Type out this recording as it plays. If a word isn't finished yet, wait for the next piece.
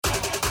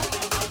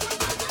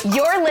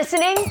You're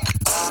listening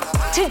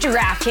to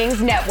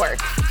DraftKings Network.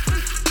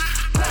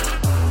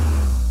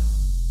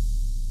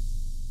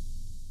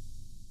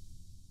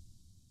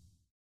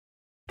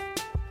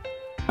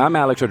 I'm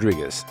Alex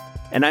Rodriguez.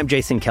 And I'm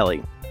Jason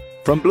Kelly.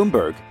 From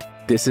Bloomberg,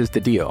 this is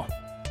The Deal.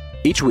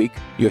 Each week,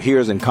 you'll hear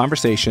us in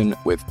conversation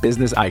with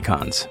business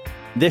icons.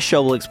 This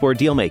show will explore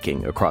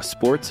deal-making across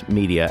sports,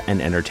 media,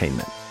 and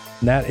entertainment.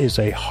 That is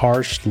a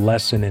harsh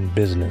lesson in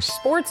business.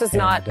 Sports is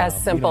not as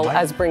simple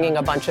as bringing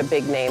a bunch of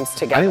big names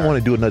together. I didn't want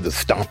to do another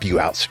stomp you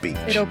out speech.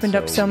 It opened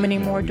up so many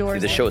more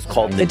doors. The show is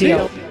called The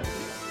Deal.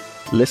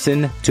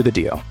 Listen to The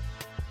Deal.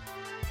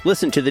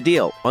 Listen to The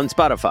Deal on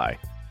Spotify.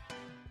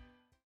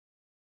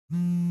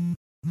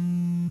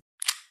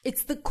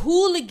 It's the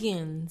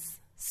Cooligans,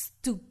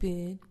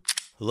 stupid.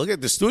 Look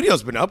at the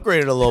studio's been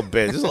upgraded a little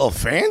bit. This is a little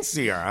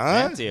fancier,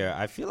 huh? Fancier.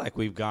 I feel like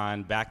we've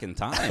gone back in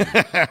time.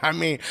 I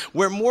mean,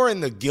 we're more in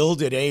the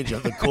Gilded Age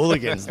of the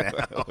Cooligans now.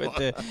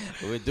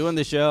 We're doing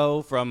the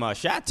show from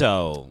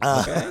Chateau.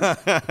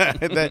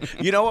 Okay?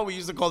 You know what? We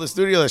used to call the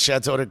studio the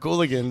Chateau de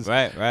Cooligans.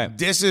 Right.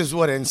 This is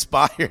what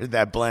inspired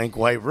that blank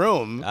white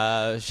room.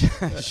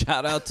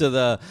 Shout out to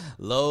the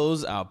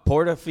Lowe's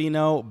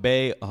Portofino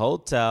Bay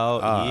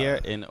Hotel here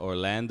in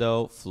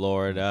Orlando,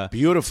 Florida.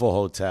 Beautiful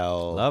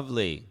hotel.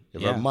 Lovely.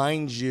 It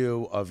reminds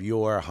you of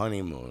your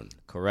honeymoon.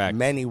 Correct.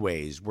 Many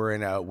ways.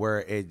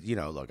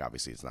 Look,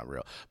 obviously it's not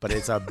real, but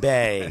it's a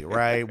bay,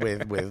 right?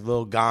 With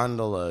little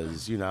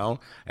gondolas,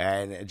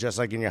 and just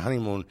like in your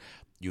honeymoon,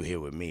 you here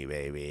with me,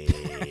 baby.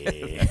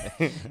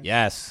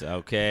 Yes.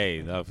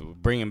 Okay.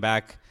 Bringing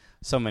back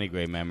so many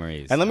great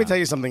memories. And let me tell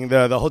you something.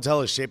 The hotel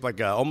is shaped like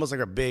almost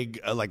like a big,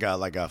 like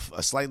a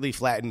slightly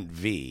flattened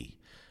V.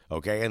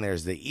 Okay. And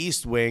there's the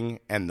east wing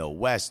and the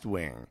west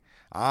wing.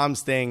 I'm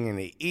staying in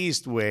the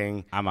east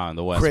wing. I'm on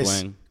the west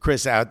wing.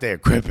 Chris out there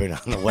cripping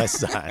on the west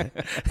side.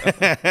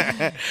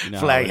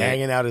 Flag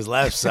hanging out his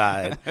left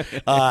side.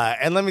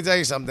 And let me tell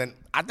you something.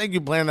 I think you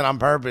planned it on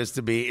purpose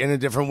to be in a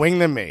different wing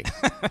than me.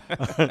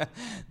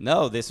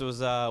 No, this was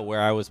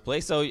where I was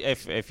placed. So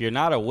if you're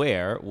not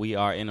aware, we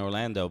are in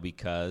Orlando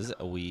because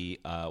we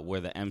were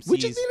the MCs. We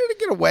just needed to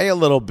get away a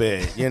little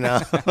bit,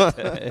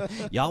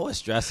 Y'all was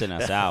stressing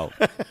us out.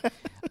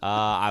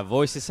 Our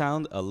voices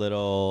sound a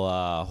little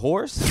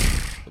hoarse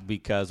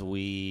because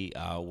we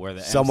were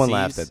the Someone MCs.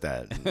 laughed at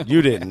that.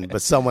 You didn't,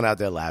 but someone out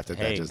there laughed at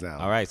that just now.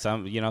 All right,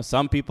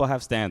 some people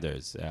have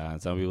standards,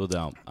 and some people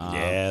don't.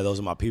 Yeah, those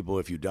are my people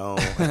if you don't.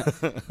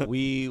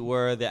 We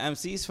were the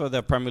MCs for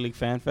the Premier League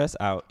Fan Fest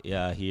out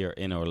here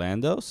in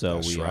Orlando.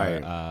 So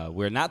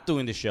we're not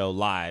doing the show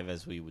live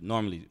as we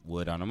normally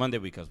would on a Monday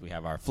because we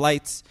have our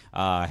flights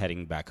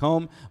heading back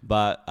home.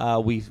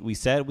 But we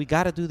said we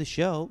got to do the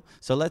show,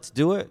 so let's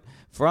do it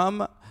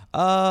from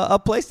a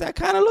place that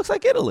kind of looks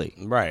like Italy.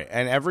 Right.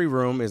 And every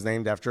room is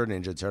named after a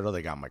Ninja Turtle.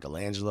 They got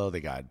Michelangelo. They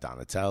got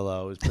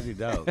Donatello. It's pretty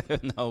dope.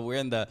 No, we're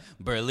in the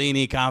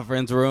Bernini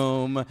conference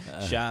room.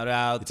 Shout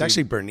out. It's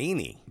actually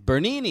Bernini.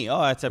 Bernini.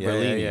 Oh, that's at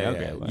Bernini. Yeah.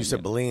 Okay. Well, you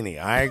said Bellini,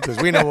 all right?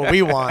 Because we know what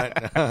we want.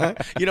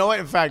 You know what?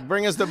 In fact,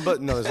 bring us the...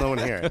 No, there's no one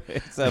here.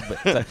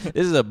 This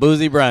is a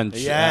boozy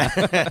brunch. Yeah.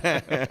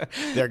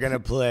 They're going to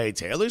play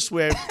Taylor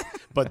Swift,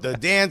 but the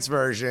dance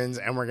versions,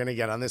 and we're going to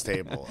get on this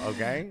table,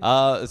 okay?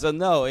 So,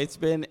 no, it's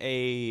been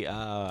a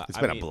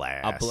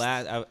blast. A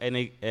blast. And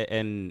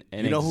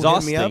you know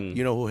exhausting... who hit me up?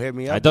 You know who hit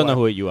me up? I don't know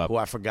who hit you up. Who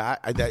I forgot.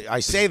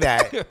 I say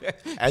that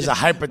as a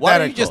hypothetical. Why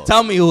don't you just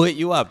tell me who hit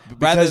you up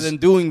rather than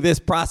doing this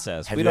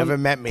process? Have you ever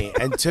met me?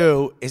 And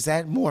two, is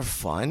that more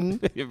fun?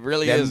 It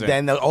really is.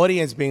 Than the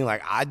audience being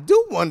like, I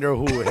do wonder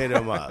who hit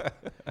him up.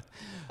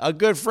 A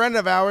good friend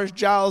of ours,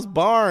 Giles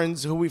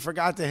Barnes, who we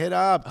forgot to hit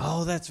up.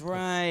 Oh, that's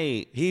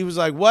right. He was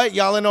like, what,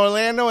 y'all in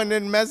Orlando? And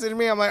didn't message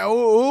me? I'm like,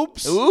 oh,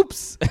 oops.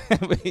 Oops.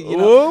 Oops.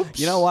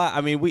 You know what?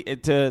 I mean,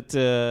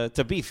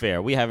 to be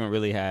fair, we haven't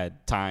really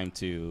had time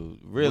to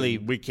really...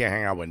 We can't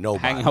hang out with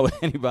nobody. Hang out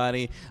with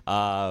anybody. You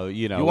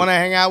want to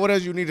hang out with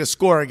us? You need to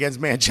score against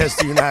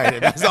Manchester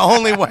United. That's the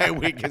only way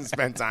we can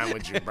spend time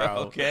with you, bro.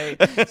 Okay?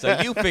 So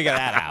you figure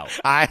that out.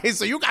 All right?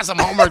 So you got some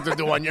homework to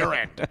do on your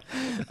end.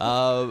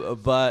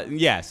 But,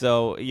 yeah.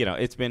 So,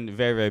 it's been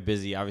very, very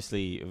busy.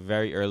 Obviously,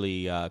 very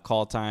early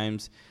call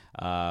times.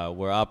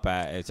 We're up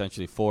at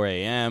essentially 4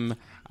 a.m.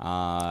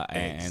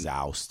 And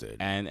exhausted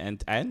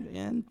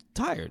and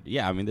tired.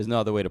 Yeah, I mean, there's no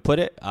other way to put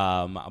it.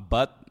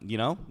 But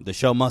the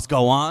show must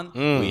go on.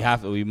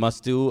 We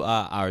must do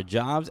our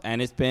jobs, and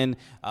it's been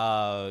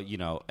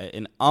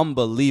an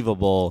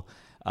unbelievable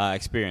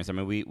experience. I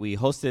mean, we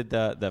hosted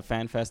the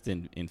Fan Fest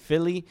in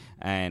Philly,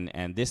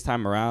 and this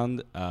time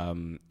around,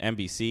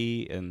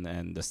 NBC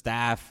and the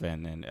staff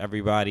and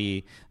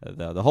everybody,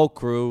 the whole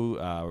crew,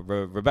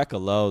 Rebecca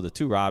Lowe, the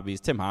two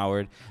Robbies, Tim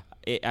Howard.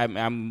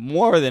 I'm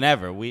more than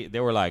ever. They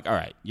were like, all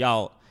right,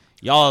 y'all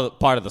Y'all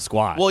part of the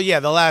squad. Well,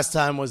 yeah, the last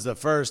time was the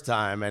first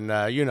time, and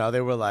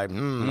they were like, I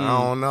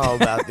don't know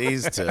about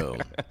these two.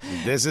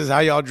 This is how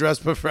y'all dress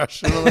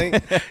professionally,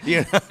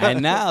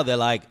 And now they're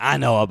like, I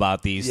know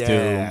about these two.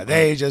 Yeah,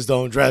 they just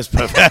don't dress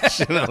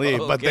professionally,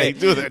 but they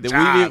do their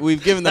job.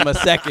 We've given them a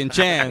second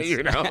chance,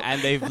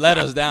 and they've let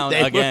us down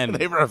again.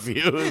 They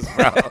refuse,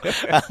 bro.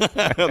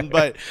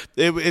 But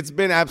it's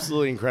been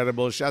absolutely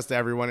incredible. Shouts to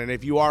everyone, and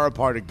if you are a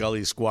part of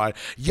Gully Squad,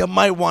 you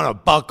might want to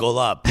buckle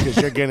up because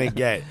you're gonna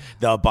get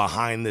the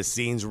behind the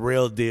scenes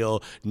real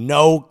deal,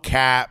 no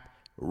cap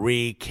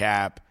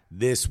recap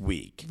this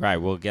week. Right,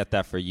 we'll get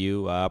that for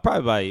you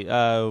probably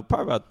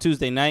about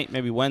Tuesday night,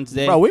 maybe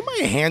Wednesday. Bro, we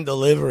might hand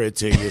deliver it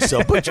to you.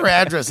 So put your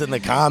address in the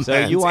comments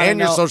and your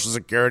social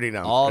security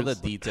number. All the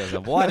details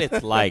of what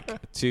it's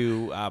like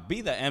to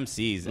be the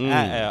MCs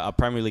at a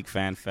Premier League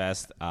Fan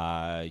Fest.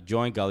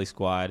 Join Gully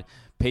Squad.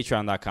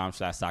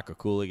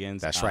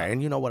 Patreon.com/soccercooligans. That's right.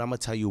 And you know what? I'm going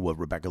to tell you what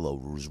Rebecca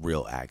Lowe's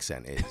real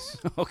accent is.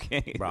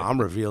 Okay. Bro, I'm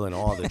revealing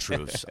all the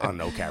truths on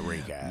No Cap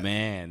Recap.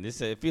 Man,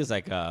 it feels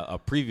like a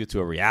preview to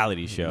a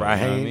reality show. Right.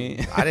 You know what I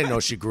mean? I didn't know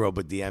she grew up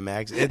with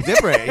DMX. It's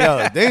different.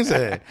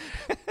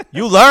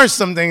 You learn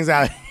some things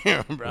out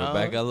here, bro.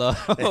 Rebecca Lowe.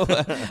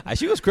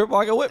 She was crip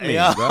walking with me,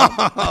 bro.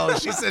 Oh,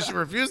 she said she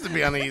refused to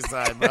be on the east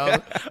side, bro.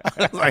 I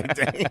was like,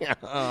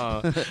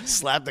 damn.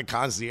 Slap the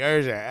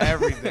concierge and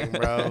everything,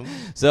 bro.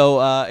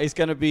 So it's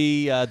going to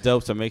be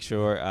dope, so make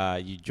sure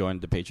you join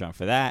the Patreon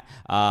for that.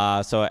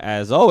 So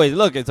as always,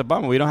 look, it's a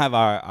bummer we don't have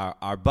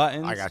our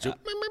buttons. I got you.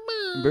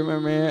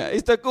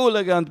 It's the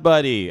Cooligans,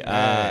 buddy.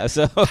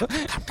 So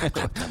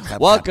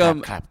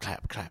welcome. Clap.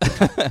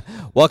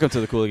 Welcome to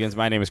the Cooligans.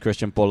 My name is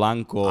Christian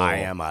Polanco. I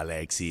am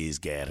Alexis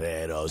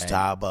Guerrero's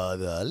top of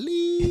the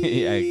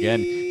league.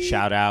 Again,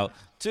 shout out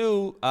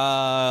to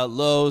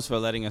Lowe's for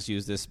letting us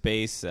use this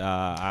space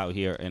out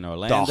here in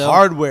Orlando. The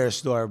hardware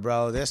store,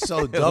 bro. They're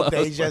so dope.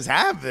 They just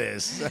have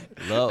this.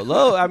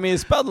 Lowe. I mean,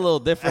 it's spelled a little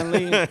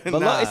differently, but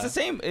Lowe, it's the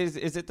same.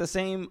 Is it the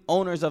same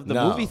owners of the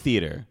movie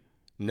theater?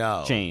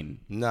 No. Chain.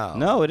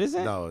 No, it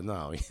isn't.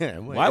 No. Yeah.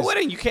 Why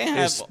wouldn't you can't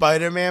have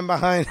Spider-Man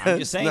behind us? I'm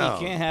just saying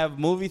you can't have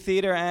movie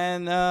theater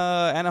and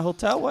a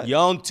hotel. What? You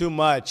own too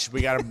much.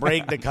 We got to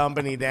break the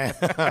company down.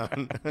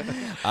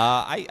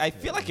 I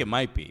feel like it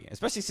might be,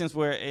 especially since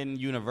we're in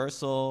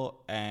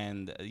Universal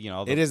and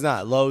it is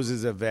not. Lowe's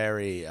is a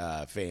very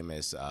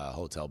famous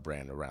hotel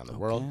brand around the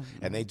world,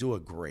 and they do a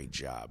great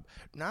job.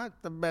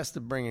 Not the best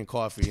at bringing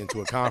coffee into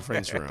a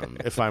conference room,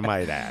 if I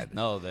might add.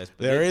 No,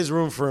 there is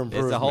room for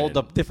improvement. It's a whole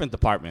different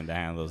department that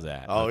handles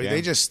that. Oh, okay?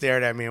 They just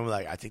stared at me and were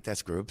like, I think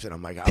that's groups. And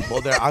I'm like,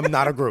 I'm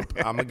not a group.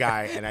 I'm a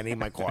guy, and I need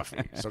my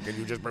coffee. So can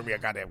you just bring me a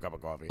goddamn cup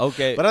of coffee?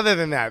 Okay. But other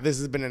than that, this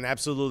has been an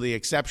absolutely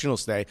exceptional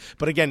stay.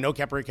 But again, No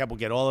Cap Recap will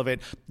get all of it.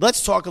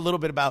 Let's talk a little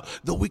bit about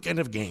the weekend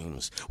of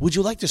games. Would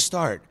you like to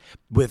start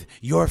with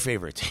your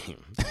favorite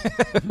team?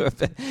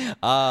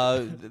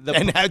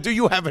 And do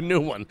you have a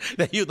new one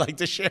that you'd like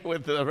to share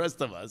with the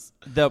rest of us?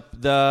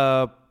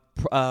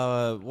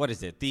 What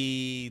is it?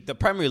 The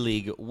Premier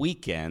League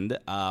weekend,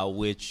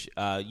 which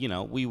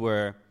we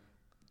were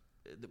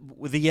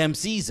the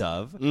MCs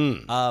of.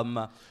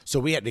 So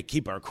we had to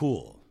keep our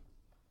cool.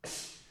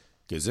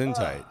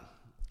 Gesundheit.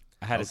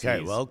 I had to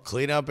sneeze. Well,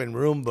 clean up in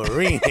room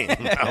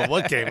Barini.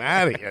 What came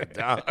out of you,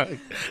 dog?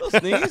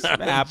 Sneeze?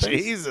 It happens.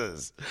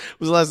 Jesus. When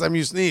was the last time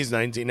you sneezed?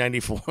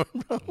 1994?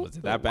 Was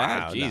it that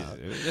bad? Wow,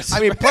 Jesus. No.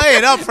 I mean, play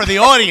it up for the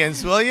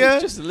audience, will you?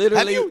 Just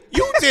literally. You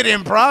did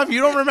improv.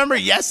 You don't remember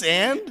Yes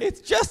and? It's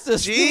just a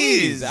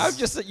sneeze.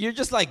 You're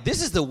just like,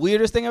 this is the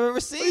weirdest thing I've ever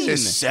seen.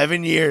 It's just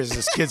 7 years.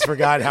 This kid's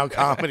forgot how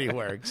comedy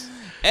works.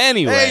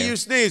 Anyway. Hey, you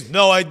sneezed.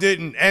 No, I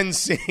didn't. End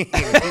scene.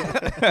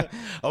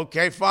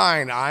 Okay,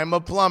 fine. I'm a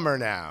plumber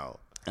now.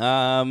 We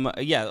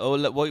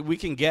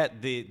can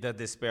get the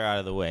despair out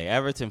of the way.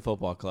 Everton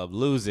Football Club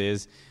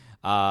loses.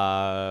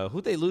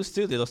 Who'd they lose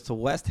to? They lost to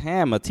West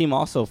Ham, a team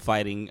also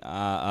fighting,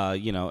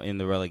 in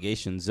the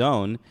relegation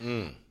zone.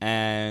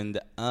 And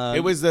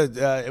it was El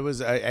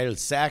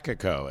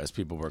Sacico, as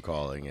people were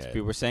calling it.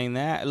 People were saying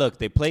that. Look,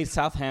 they played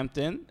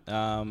Southampton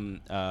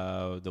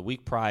the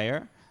week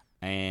prior.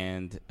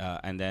 And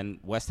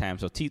then West Ham.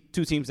 So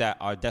two teams that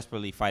are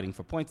desperately fighting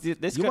for points.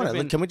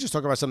 Can we just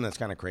talk about something that's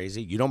kind of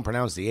crazy? You don't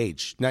pronounce the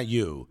H. Not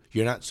you.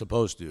 You're not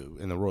supposed to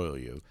in the Royal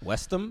U.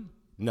 West Ham?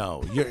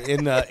 No, you're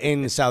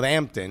in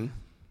Southampton.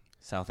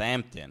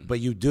 Southampton.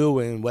 But you do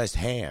in West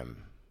Ham.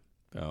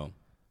 Oh.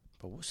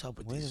 But what's up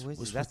with these?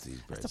 That's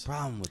the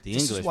problem with the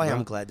English. English. This is why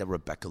I'm glad that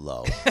Rebecca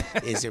Lowe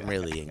isn't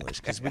really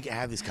English, because we can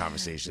have these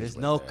conversations. There's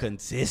no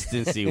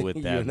consistency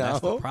with that. That's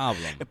the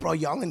problem. Bro,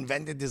 y'all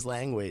invented this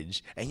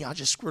language, and y'all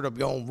just screwed up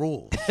your own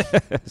rules.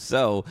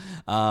 So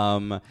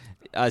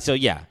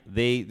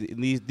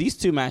these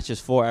two matches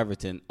for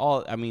Everton,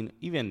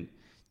 even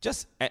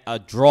just a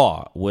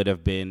draw would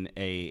have been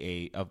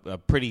a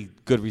pretty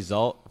good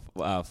result.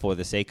 For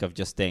the sake of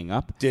just staying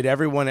up. Did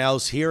everyone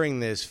else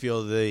hearing this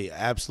feel the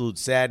absolute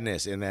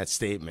sadness in that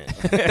statement?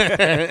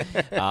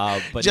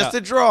 But just a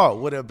draw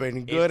would have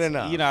been good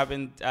enough. I've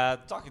been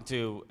talking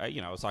to, I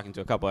was talking to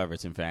a couple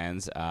Everton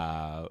fans,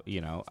 out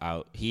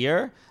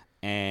here.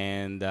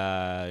 and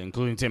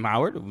including Tim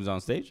Howard, who was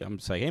on stage. I'm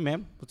just like, hey,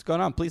 man, what's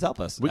going on? Please help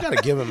us. We got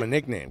to give him a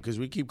nickname because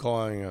we keep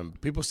calling him.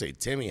 People say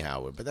Timmy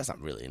Howard, but that's not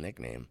really a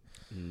nickname.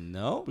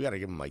 No, we got to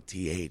give him like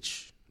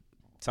TH.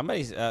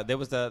 Somebody's there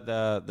was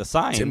the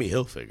sign. Timmy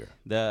Hilfiger.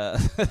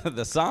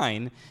 The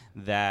sign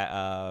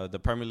that the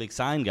Premier League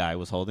sign guy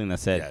was holding that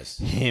said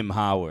him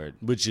Howard,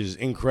 which is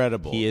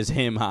incredible. He is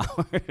him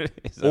Howard,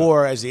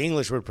 or as the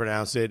English would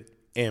pronounce it,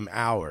 him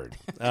Howard.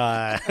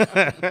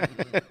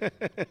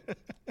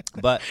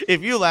 But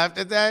if you laughed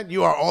at that,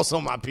 you are also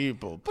my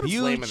people. Put a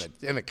flame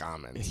in the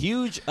comments.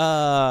 Huge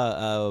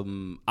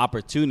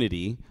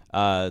opportunity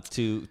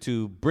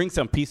to bring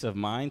some peace of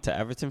mind to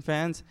Everton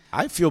fans.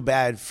 I feel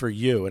bad for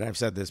you, and I've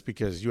said this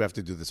because you have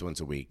to do this once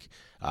a week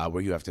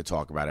where you have to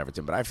talk about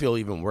Everton. But I feel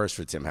even worse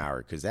for Tim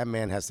Howard because that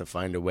man has to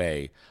find a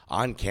way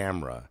on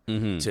camera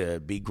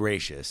to be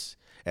gracious.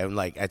 And,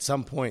 like, at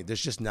some point,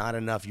 there's just not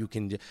enough you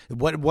can do.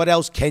 What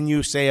else can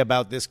you say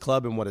about this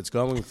club and what it's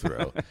going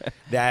through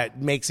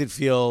that makes it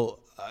feel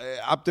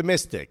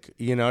optimistic?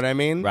 You know what I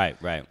mean? Right.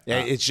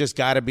 It's just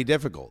got to be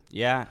difficult.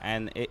 Yeah,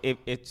 and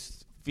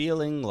it's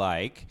feeling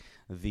like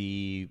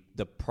the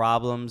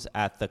problems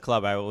at the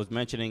club. I was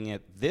mentioning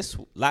it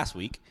last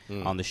week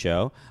on the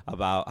show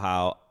about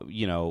how,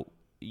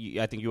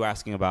 I think you were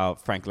asking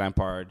about Frank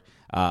Lampard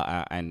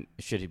and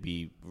should he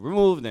be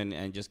removed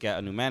and just get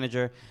a new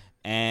manager.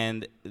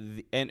 And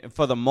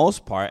for the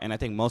most part, and I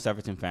think most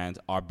Everton fans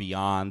are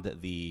beyond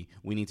we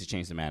need to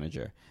change the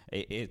manager.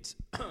 It's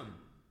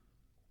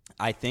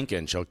I think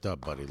getting choked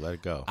up, buddy. Let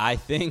it go. I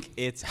think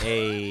it's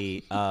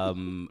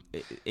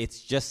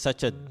it's just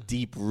such a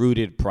deep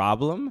rooted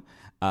problem,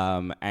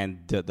 and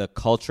the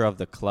culture of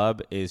the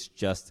club is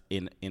just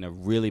in a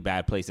really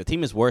bad place. The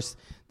team is worse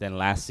than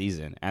last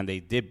season, and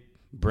they did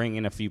bring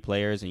in a few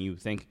players, and you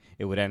think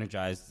it would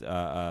energize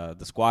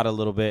the squad a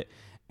little bit,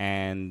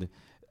 and.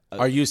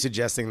 Are you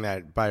suggesting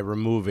that by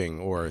removing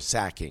or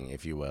sacking,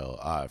 if you will,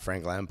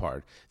 Frank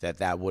Lampard,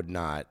 that would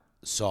not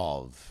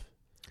solve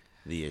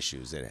the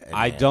issues?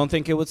 I don't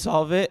think it would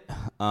solve it,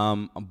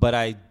 but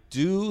I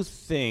do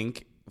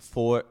think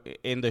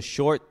in the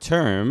short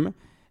term,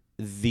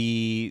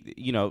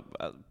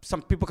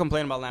 some people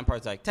complain about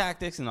Lampard's like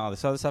tactics and all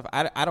this other stuff.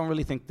 I don't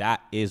really think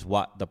that is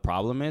what the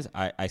problem is.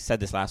 I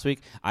said this last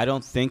week. I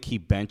don't think he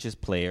benches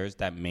players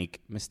that make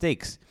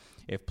mistakes.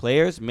 If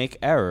players make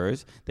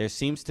errors, there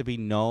seems to be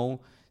no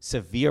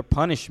severe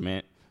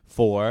punishment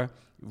for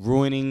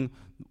ruining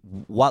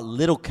what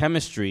little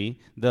chemistry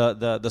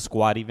the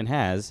squad even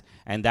has.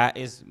 And that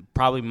is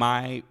probably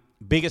my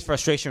biggest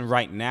frustration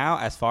right now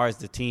as far as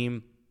the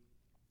team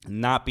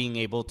not being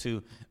able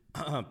to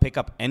pick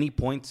up any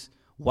points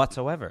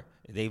whatsoever.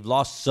 They've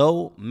lost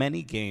so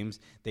many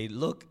games. They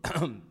look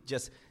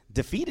just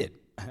defeated.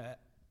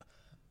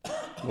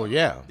 Well,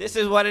 yeah. This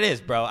is what it is,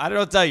 bro. I don't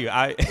know what to tell you.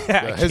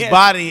 His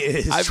body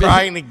is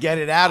trying to get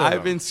it out of him.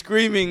 I've been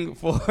screaming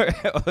for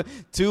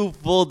 2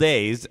 full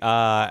days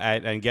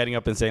and getting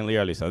up insanely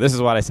early. So this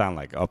is what I sound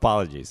like.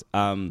 Apologies.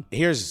 Fine.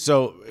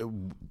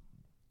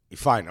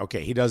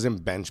 Okay, he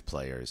doesn't bench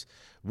players.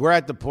 We're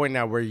at the point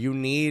now where you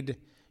need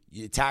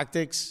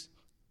tactics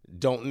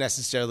don't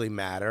necessarily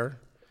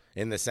matter.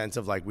 In the sense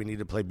of, like, we need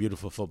to play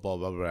beautiful football,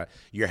 blah, blah, blah.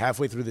 You're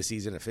halfway through the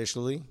season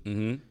officially.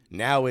 Mm-hmm.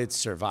 Now it's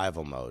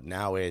survival mode.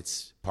 Now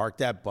it's park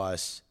that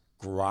bus,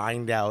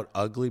 grind out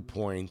ugly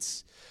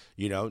points.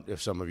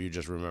 If some of you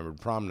just remembered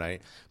prom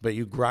night. But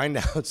you grind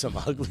out some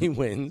ugly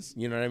wins,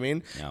 you know what I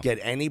mean? Yeah. Get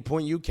any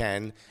point you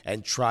can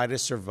and try to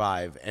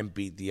survive and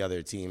beat the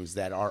other teams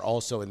that are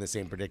also in the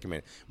same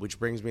predicament. Which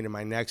brings me to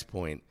my next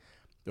point.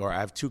 Or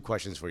I have 2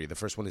 questions for you. The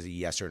first one is a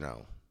yes or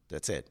no.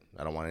 That's it.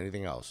 I don't want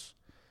anything else.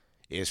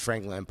 Is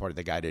Frank Lampard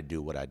the guy to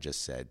do what I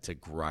just said, to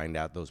grind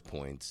out those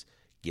points,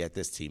 get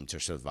this team to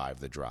survive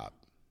the drop?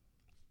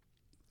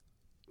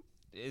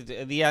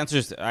 The answer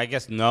is, I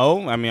guess,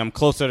 no. I mean, I'm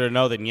closer to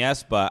no than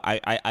yes, but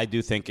I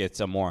do think it's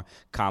a more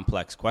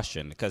complex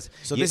question.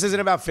 So this isn't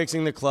about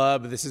fixing the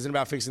club. This isn't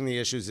about fixing the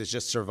issues. It's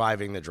just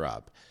surviving the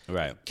drop.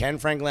 Right. Can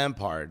Frank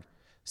Lampard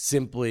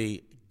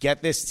simply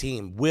get this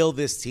team, will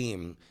this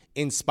team,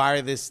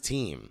 inspire this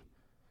team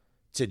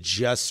to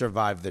just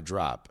survive the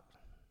drop?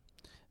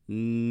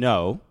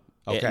 No.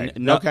 Okay.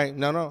 Okay.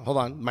 No. Hold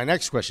on. My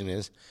next question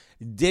is,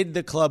 did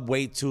the club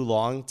wait too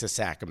long to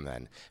sack him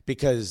then?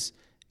 Because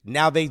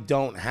now they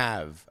don't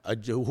have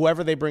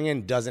whoever they bring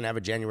in doesn't have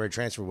a January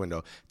transfer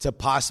window to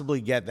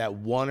possibly get that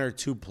 1 or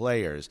 2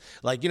 players.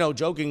 Like,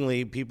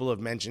 jokingly, people have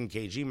mentioned,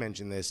 KG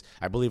mentioned this,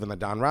 I believe on the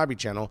Don Robbie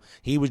channel.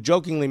 He was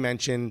jokingly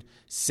mentioned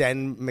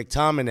send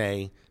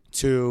McTominay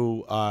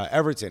to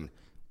Everton.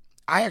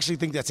 I actually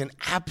think that's an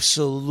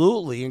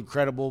absolutely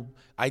incredible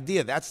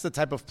idea. That's the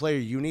type of player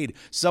you need.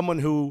 Someone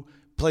who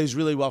plays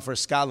really well for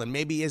Scotland,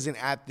 maybe isn't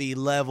at the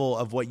level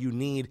of what you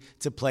need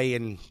to play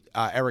in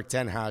Erik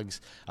ten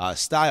Hag's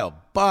style,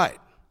 but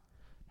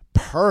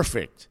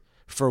perfect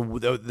for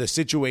the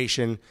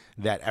situation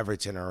that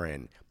Everton are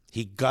in.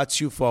 He guts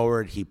you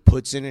forward. He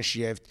puts in a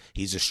shift.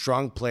 He's a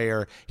strong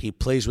player. He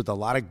plays with a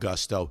lot of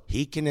gusto.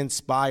 He can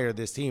inspire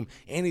this team,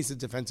 and he's a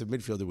defensive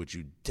midfielder, which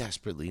you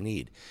desperately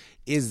need.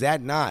 Is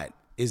that not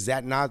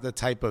the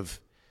type of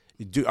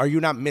are you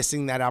not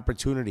missing that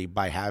opportunity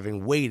by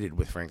having waited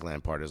with Frank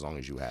Lampard as long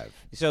as you have?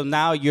 So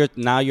now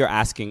you're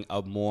asking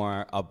a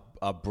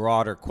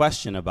broader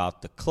question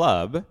about the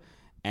club,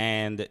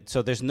 and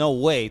so there's no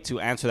way to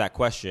answer that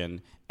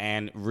question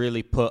and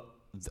really put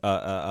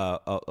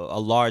a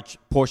large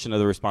portion of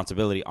the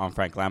responsibility on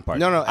Frank Lampard.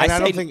 No, and I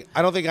don't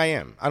think I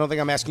am. I don't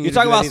think I'm asking you.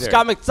 You're to talking do about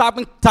that Scott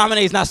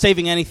McTominay is not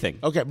saving anything.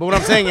 Okay, but what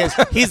I'm saying is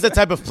he's the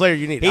type of player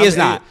you need. He is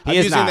not. I'm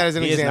using that as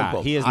an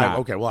example. He is not.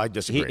 Okay, well I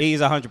disagree.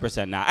 He's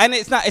 100% not. And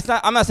it's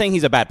not. I'm not saying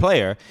he's a bad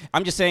player.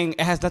 I'm just saying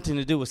it has nothing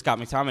to do with Scott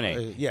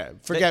McTominay. Yeah,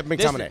 forget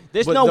McTominay.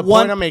 There's but no the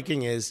one. point I'm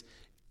making is,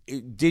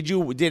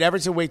 did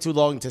Everton wait too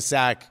long to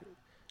sack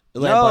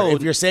Lampard? No,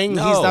 if you're saying he's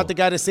not the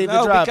guy to save the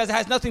job. No, because it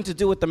has nothing to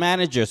do with the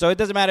manager. So it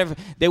doesn't matter if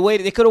they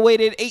waited. They could have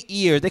waited 8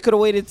 years. They could have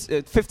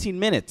waited 15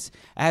 minutes.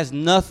 It has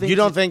nothing. You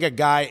don't think a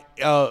guy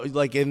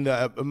like in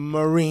the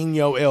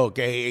Mourinho ilk,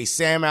 a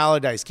Sam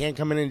Allardyce, can't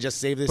come in and just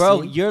save this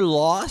Bro, team? you're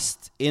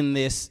lost in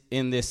this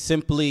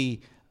simply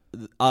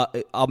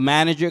a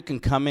manager can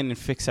come in and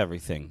fix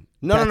everything.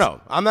 No.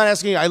 I'm not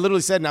asking you. I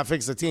literally said not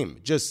fix the team.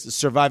 Just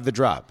survive the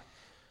drop.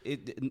 Do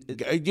a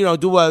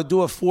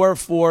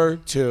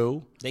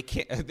 4-4-2. They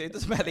can't. It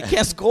doesn't matter. They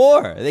can't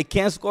score. They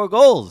can't score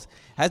goals.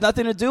 Has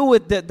nothing to do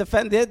with the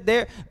defense.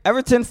 They're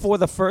Everton for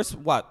the first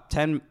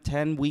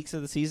 10 weeks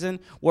of the season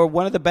were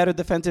one of the better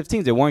defensive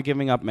teams. They weren't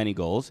giving up many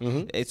goals.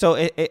 Mm-hmm. So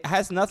it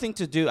has nothing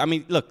to do. I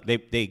mean, look,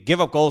 they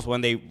give up goals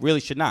when they really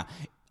should not.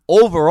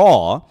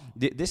 Overall,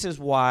 this is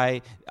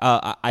why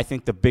I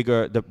think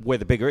where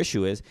the bigger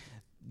issue is.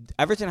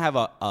 Everton have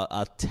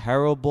a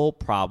terrible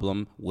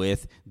problem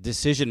with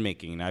decision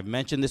making, and I've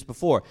mentioned this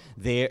before.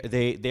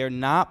 They're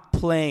not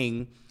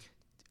playing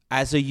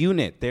as a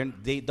unit.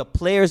 The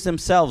players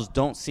themselves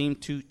don't seem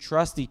to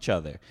trust each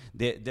other.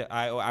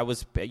 I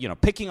was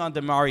picking on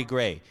Demarai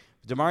Gray.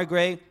 Demarai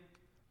Gray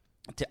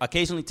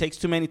occasionally takes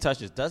too many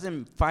touches,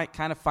 doesn't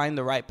find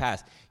the right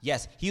pass.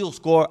 Yes, he'll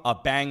score a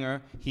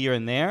banger here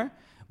and there,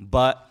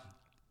 but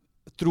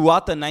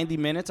throughout the 90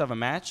 minutes of a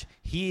match,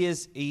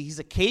 he's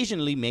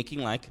occasionally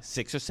making like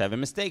 6 or 7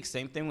 mistakes.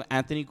 Same thing with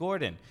Anthony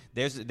Gordon.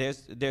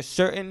 There's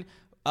certain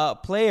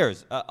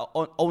players.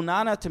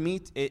 Onana to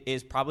me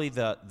is probably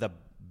the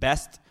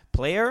best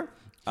player.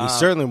 He's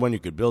certainly one you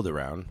could build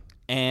around.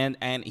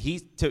 And he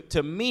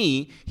to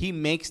me he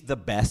makes the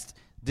best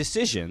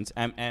decisions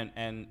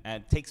and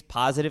takes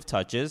positive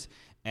touches,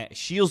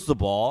 shields the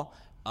ball,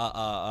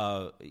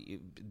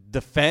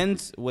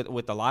 defends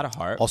with a lot of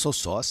heart. Also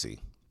saucy.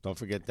 Don't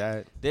forget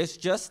that. There's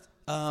just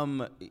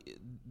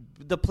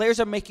the players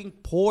are making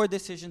poor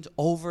decisions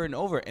over and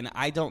over, and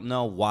I don't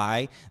know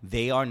why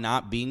they are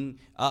not being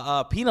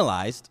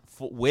penalized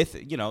with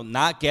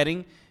not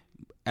getting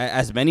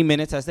as many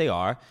minutes as they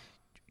are.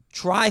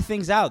 Try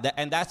things out,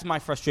 and that's my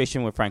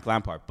frustration with Frank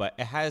Lampard. But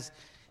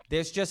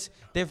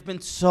there've been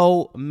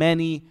so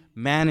many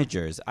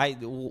managers.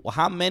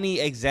 How many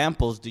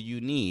examples do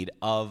you need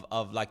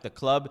of like the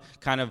club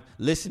kind of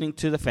listening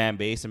to the fan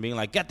base and being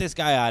like, get this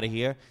guy out of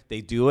here?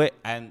 They do it,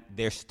 and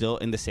they're still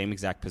in the same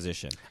exact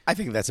position. I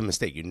think that's a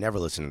mistake. You never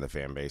listen to the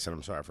fan base, and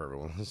I'm sorry for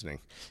everyone listening.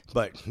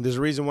 But there's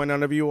a reason why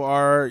none of you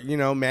are,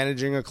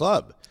 managing a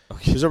club.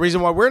 Okay. There's a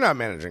reason why we're not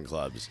managing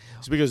clubs.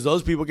 It's because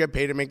those people get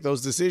paid to make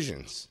those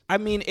decisions. I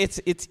mean,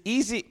 it's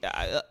easy.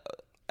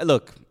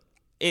 Look.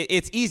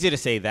 It's easy to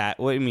say that.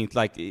 What do you mean?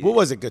 Like, what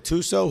was it?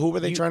 Gattuso? Who were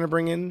they trying to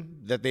bring in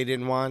that they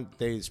didn't want?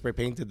 They spray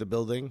painted the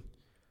building.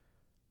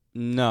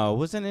 No,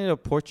 wasn't it a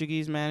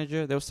Portuguese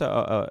manager? There was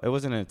it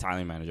wasn't an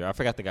Italian manager. I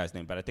forgot the guy's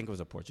name, but I think it was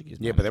a Portuguese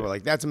manager. Yeah, but they were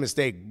like, "That's a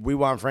mistake. We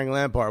want Frank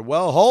Lampard."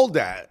 Well, hold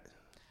that.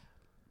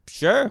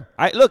 Sure.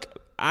 I've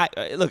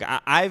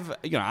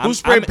who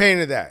spray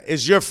painted that?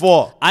 It's your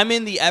fault. I'm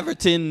in the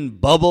Everton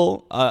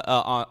bubble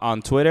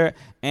on Twitter,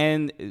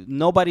 and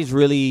nobody's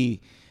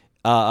really.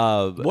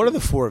 What are the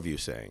four of you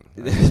saying?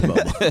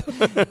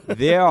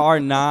 There are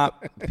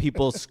not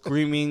people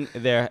screaming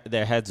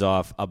their heads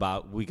off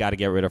about we got to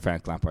get rid of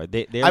Frank Lampard.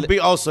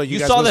 You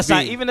saw the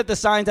sign, even at the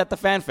signs at the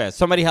Fan Fest.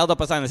 Somebody held up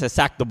a sign that says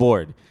 "sack the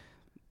board."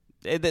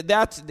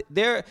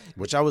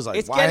 Which I was like,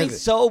 it's getting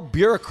so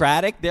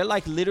bureaucratic. They're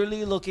like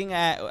literally looking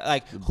at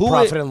like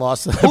profit and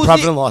loss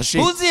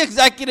sheet. Who's the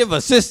executive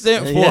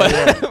assistant for?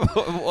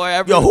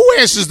 Yo, who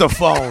answers the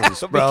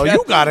phones, bro?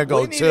 You gotta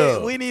go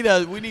too. We need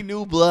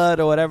new blood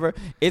or whatever.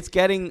 It's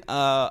getting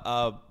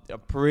a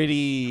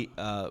pretty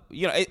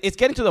it's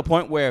getting to the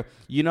point where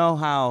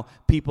how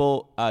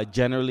people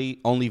generally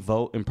only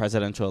vote in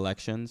presidential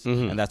elections,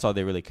 and that's all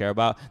they really care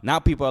about. Now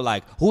people are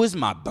like, who is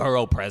my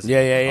borough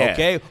president? Yeah.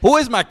 Okay, who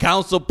is my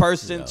council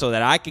person so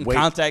that I can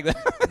contact them?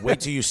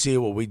 Wait till you see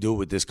what we do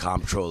with this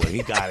comptroller.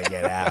 He gotta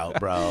get out,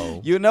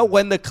 bro.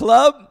 When the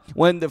club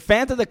when the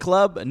fans of the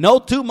club know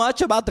too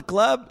much about the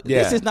club,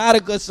 this is not a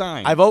good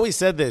sign. I've always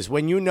said this: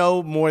 when you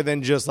know more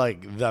than just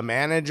like the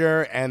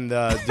manager and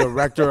the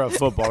director of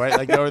football, right?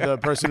 Like, or the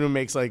person who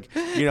makes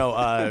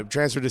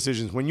transfer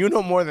decisions. When you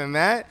know more than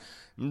that,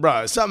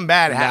 bro, something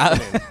bad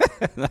happening.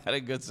 Not a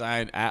good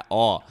sign at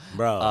all,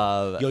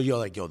 bro.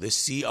 Yo,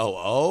 this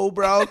COO,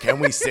 bro. Can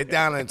we sit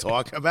down and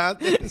talk about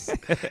this?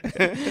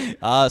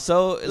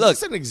 So Is look,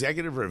 this an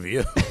executive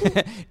review?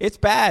 It's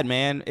bad,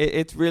 man.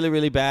 It's really,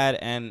 really bad.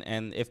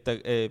 And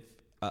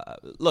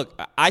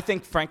look, I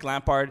think Frank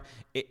Lampard.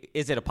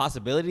 Is it a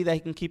possibility that he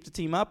can keep the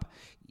team up?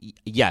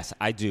 Yes,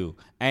 I do.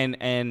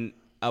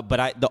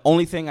 But the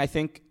only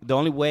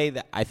way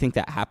that I think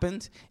that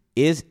happens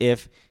is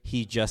if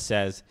he just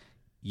says,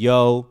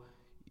 "Yo,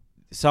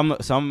 some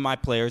of my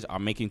players are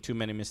making too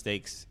many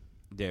mistakes.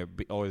 They're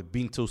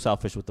being too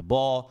selfish with the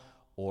ball,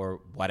 or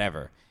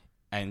whatever,"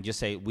 and just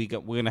say we're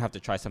gonna have to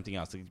try something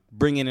else. Like,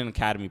 bring in an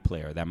academy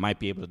player that might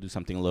be able to do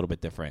something a little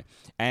bit different.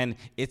 And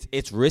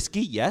it's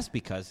risky, yes,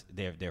 because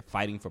they're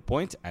fighting for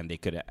points and they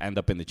could end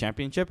up in the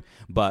championship.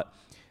 But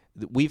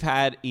we've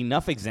had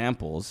enough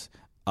examples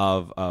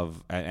of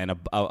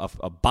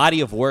a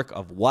body of work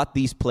of what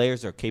these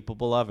players are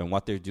capable of and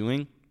what they're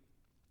doing,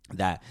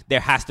 that there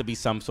has to be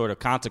some sort of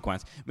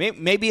consequence.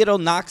 Maybe it'll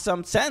knock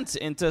some sense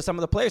into some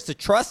of the players to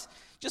trust.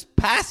 Just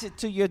pass it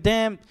to your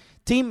damn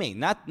teammate.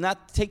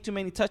 Not take too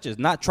many touches.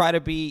 Not try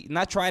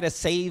to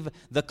save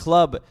the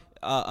club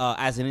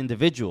as an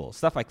individual.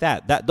 Stuff like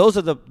that. Those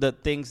are the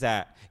things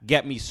that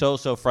get me so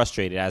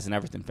frustrated as an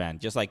Everton fan.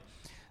 Just like,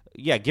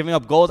 yeah, giving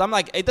up goals. I'm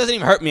like, it doesn't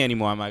even hurt me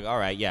anymore. I'm like, all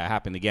right, yeah, it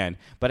happened again.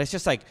 But it's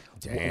just like,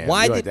 damn,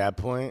 why at that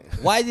point?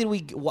 Why did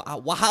we?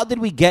 How did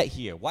we get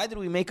here? Why did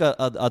we make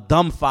a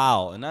dumb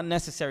foul, an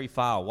unnecessary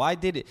foul? Why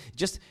did it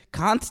just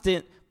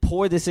constant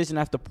poor decision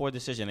after poor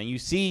decision? And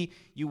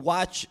you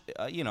watch,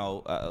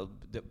 Arsenal,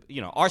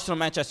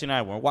 Manchester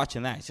United. We're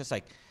watching that. It's just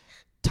like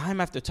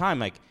time after time.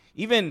 Like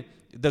even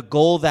the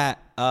goal that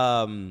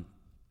the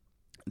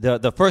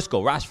first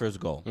goal, Rashford's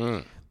goal,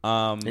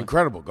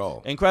 incredible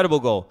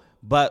goal.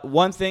 But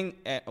one thing,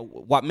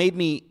 what made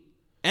me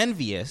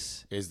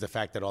envious is the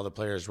fact that all the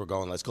players were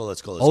going, let's go.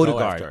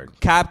 Odegaard,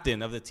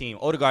 captain of the team.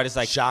 Odegaard is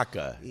like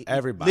Xhaka,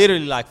 everybody.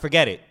 Literally like,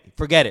 forget it.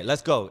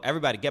 Let's go.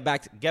 Everybody, get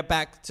back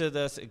to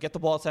get the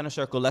ball at center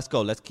circle. Let's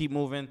go. Let's keep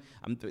moving.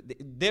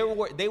 They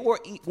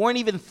weren't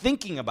even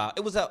thinking about.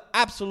 It was an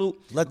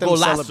absolute let them golazo.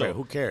 Celebrate.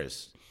 Who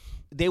cares?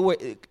 They were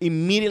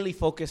immediately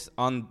focused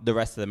on the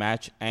rest of the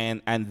match,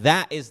 and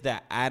that is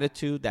that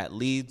attitude that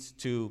leads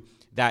to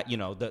that,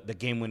 the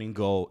game-winning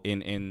goal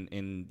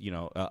in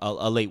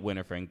a late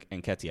winner for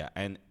Nketiah.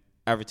 And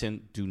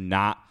Everton do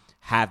not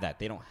have that.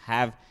 They don't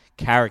have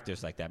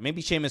characters like that.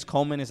 Maybe Seamus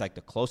Coleman is like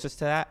the closest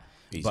to that.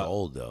 He's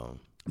old though.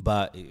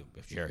 But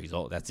sure, he's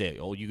old. That's it.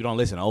 Oh, you don't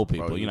listen to old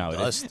people. Bro,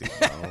 dusty,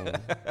 bro.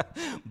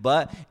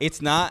 But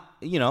it's not.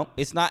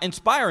 It's not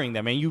inspiring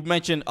them. And you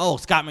mentioned,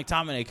 Scott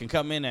McTominay can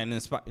come in and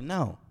inspire.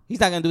 No,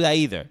 he's not going to do that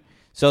either.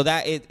 So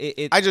that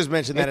I just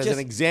mentioned that as an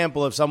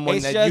example of someone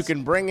that you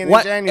can bring in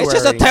January. It's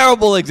just a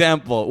terrible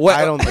example.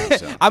 I don't think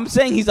so. I'm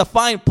saying he's a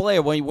fine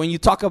player. When you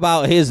talk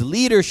about his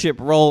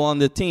leadership role on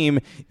the team,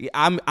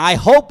 I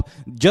hope,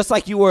 just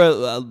like you were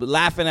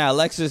laughing at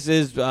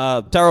Alexis's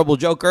terrible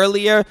joke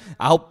earlier,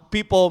 I hope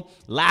people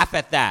laugh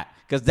at that,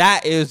 because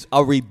that is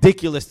a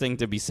ridiculous thing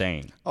to be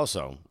saying.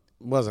 Also,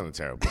 wasn't a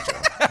terrible joke.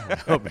 I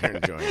hope you're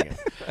enjoying it.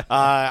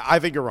 I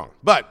think you're wrong.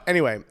 But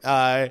anyway,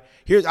 I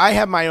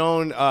have my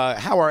own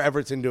how are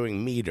Everton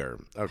doing meter,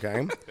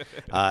 okay?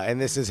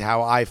 And this is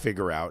how I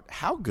figure out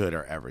how good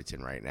are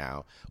Everton right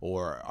now,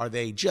 or are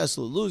they just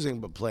losing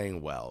but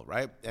playing well,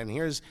 right? And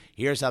here's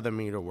how the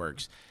meter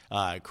works.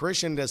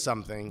 Christian does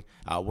something.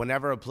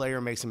 Whenever a player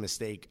makes a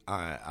mistake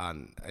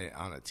on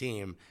a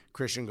team,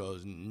 Christian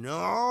goes,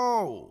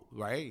 no,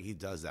 right? He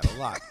does that a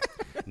lot.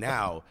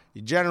 Now,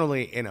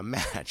 generally in a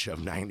match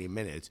of 90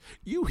 minutes,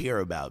 you hear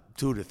about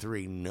 2 to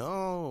 3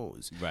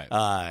 no's.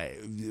 Right.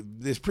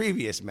 This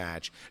previous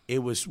match,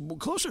 it was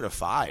closer to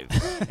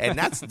 5, and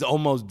that's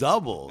almost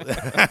double.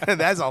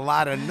 That's a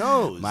lot of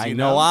no's. My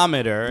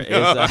no-ometer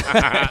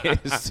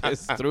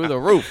is through the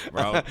roof,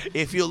 bro.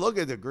 If you look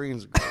at the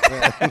greens,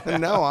 the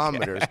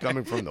no-ometer is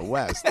coming from the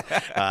west,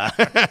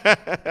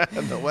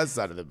 the west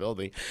side of the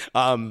building.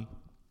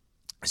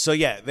 So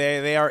yeah,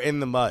 they are in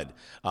the mud,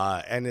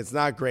 and it's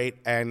not great.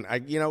 And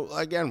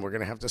again, we're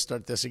gonna have to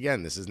start this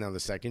again. This is now the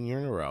second year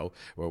in a row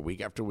where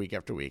week after week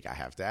after week, I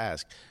have to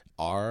ask: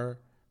 are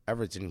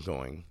Everton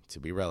going to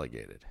be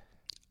relegated?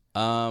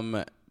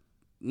 No,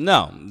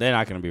 they're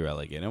not going to be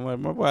relegated. And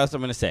what else am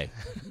I going to say?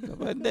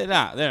 But they're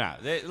not.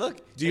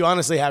 Look, do you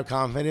honestly have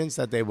confidence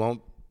that they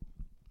won't?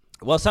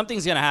 Well,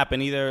 something's going to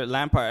happen. Either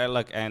Lampard,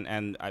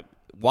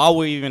 while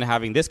we're even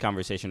having this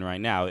conversation right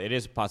now, it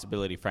is a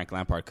possibility Frank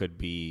Lampard could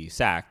be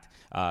sacked.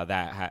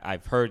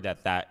 I've heard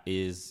that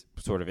is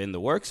sort of in the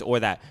works, or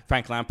that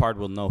Frank Lampard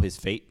will know his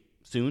fate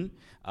soon.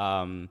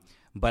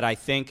 But I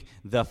think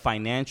the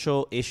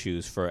financial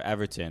issues for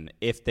Everton,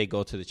 if they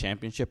go to the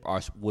championship,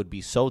 would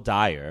be so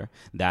dire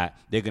that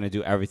they're going to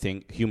do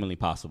everything humanly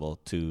possible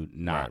to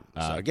not.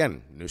 Right. So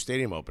again, new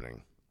stadium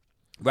opening.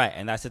 Right,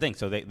 and that's the thing.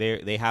 So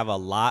they have a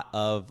lot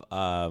of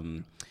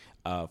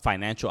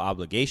financial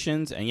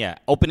obligations, and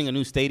opening a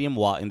new stadium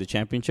while in the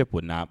championship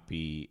would not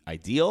be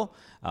ideal.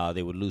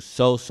 They would lose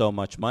so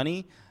much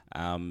money.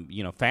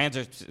 Fans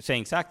are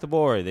saying sack the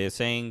board. They're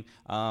saying,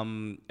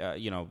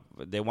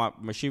 they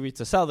want Moshiri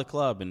to sell the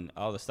club and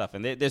all this stuff.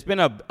 And there's been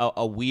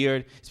a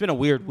weird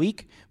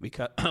week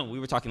because we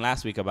were talking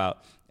last week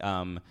about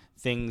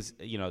things.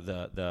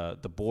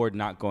 The board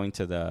not going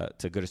to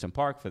Goodison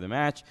Park for the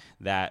match.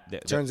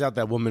 Turns out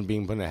that woman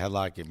being put in a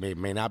headlock, it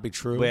may not be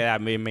true. Well,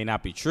 it may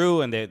not be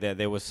true, and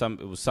there was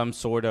some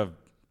sort of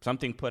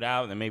something put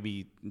out, and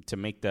maybe to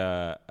make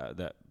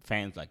the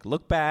fans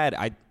look bad.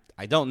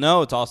 I don't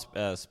know. It's all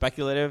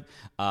speculative.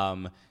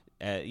 Ian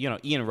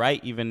Wright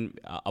even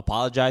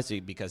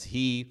apologized because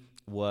he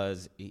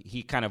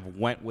kind of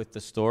went with the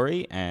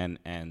story and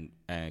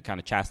kind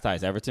of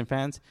chastised Everton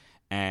fans,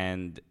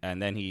 and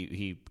then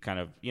he kind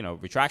of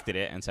retracted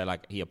it and said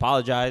he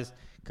apologized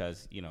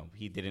because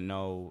he didn't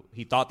know,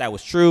 he thought that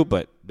was true,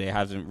 but there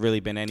hasn't really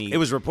been any. It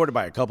was reported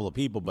by a couple of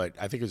people, but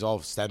I think it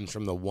all stems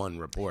from the one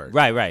report.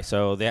 Right.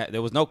 So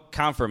there was no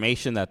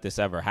confirmation that this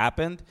ever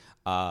happened.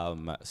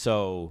 It's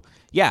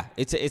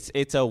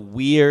a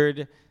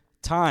weird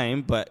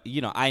time, but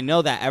I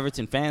know that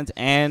Everton fans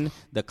and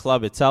the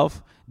club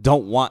itself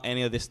don't want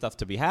any of this stuff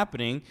to be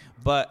happening.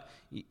 But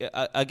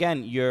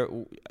again,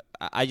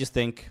 I just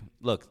think,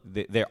 look,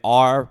 there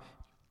are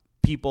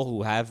people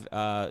who have,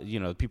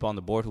 people on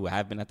the board who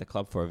have been at the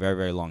club for a very,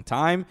 very long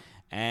time,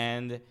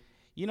 and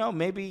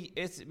maybe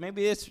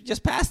it's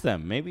just past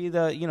them. Maybe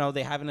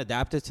they haven't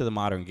adapted to the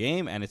modern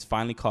game, and it's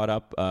finally caught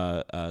up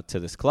to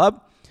this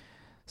club.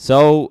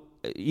 So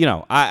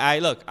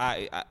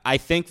I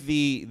think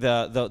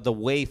the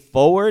way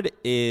forward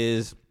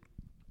is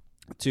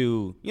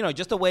to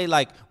just the way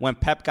when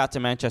Pep got to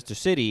Manchester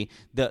City,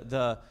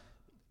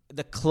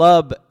 the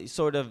club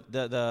sort of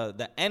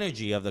the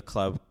energy of the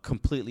club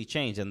completely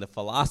changed, and the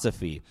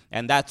philosophy,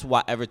 and that's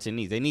what Everton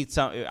needs. They need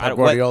some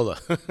Guardiola.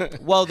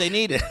 Well, they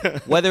need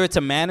whether it's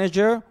a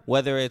manager,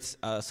 whether it's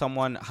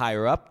someone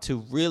higher up, to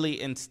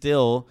really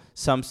instill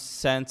some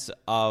sense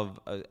of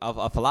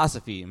a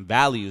philosophy and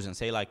values, and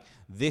say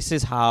this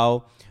is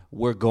how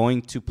we're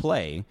going to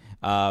play.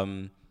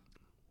 And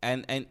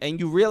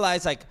you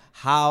realize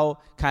how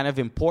kind of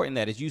important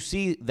that is. You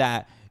see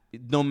that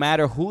no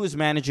matter who is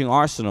managing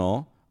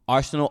Arsenal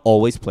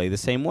always play the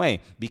same way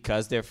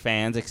because their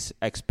fans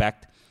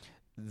expect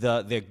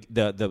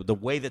the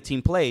way the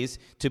team plays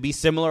to be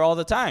similar all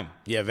the time.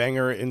 Yeah,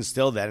 Wenger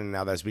instilled that, and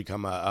now that's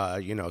become a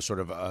sort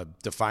of a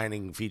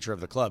defining feature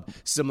of the club,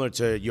 similar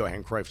to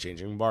Johan Cruyff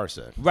changing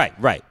Barca.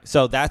 Right.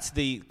 So that's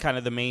the kind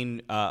of the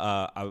main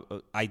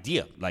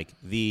idea.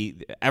 The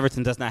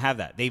Everton does not have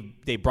that.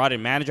 They brought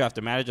in manager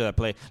after manager that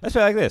play. Let's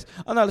play like this.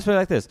 Oh no, let's play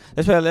like this.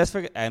 Let's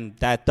play, and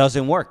that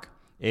doesn't work.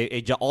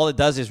 All it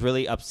does is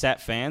really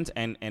upset fans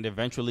and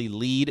eventually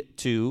lead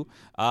to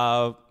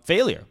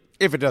failure.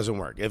 If it doesn't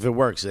work. If it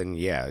works, then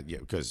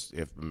because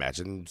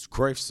imagine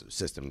Cruyff's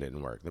system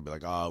didn't work. They'll be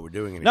like, oh, we're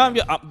doing it again.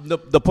 No,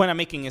 the point I'm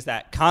making is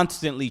that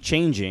constantly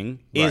changing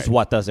is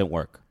what doesn't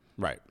work.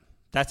 Right.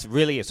 That's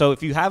really it. So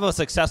if you have a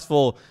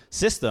successful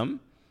system,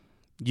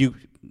 you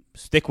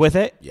stick with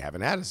it. You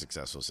haven't had a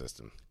successful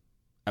system.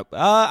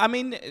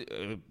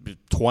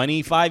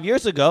 25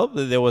 years ago,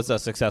 there was a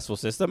successful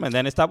system, and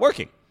then it stopped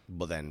working.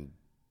 Well, then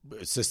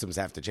systems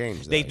have to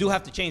change. They do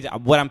have to change.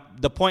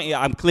 The point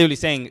I'm clearly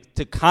saying,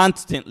 to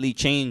constantly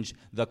change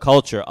the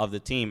culture of the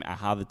team and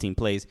how the team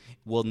plays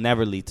will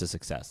never lead to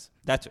success.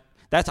 That's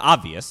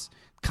obvious.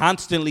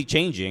 Constantly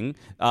changing.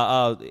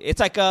 It's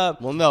like a...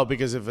 Well, no,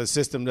 because if a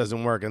system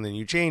doesn't work and then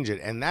you change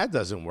it and that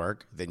doesn't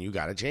work, then you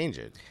got to change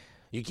it.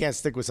 You can't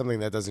stick with something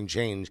that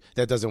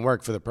doesn't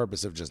work for the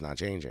purpose of just not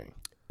changing.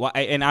 Well,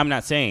 and I'm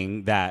not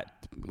saying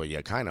that... Well,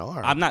 you kind of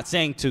are. I'm not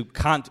saying to...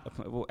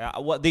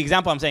 the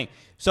example I'm saying...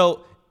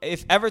 So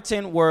if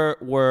Everton were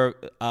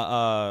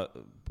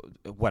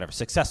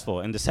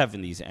successful in the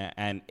 70s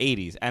and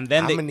 80s, and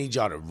then I'm going to need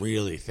y'all to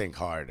really think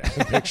hard.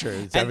 Picture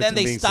and then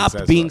they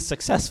stopped being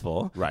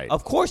successful. Right.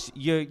 Of course,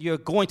 you're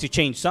going to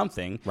change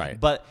something. Right.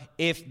 But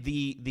if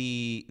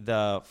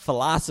the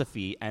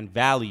philosophy and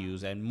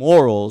values and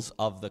morals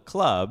of the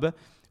club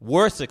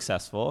were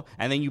successful,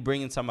 and then you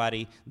bring in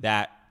somebody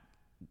that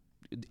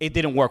it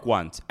didn't work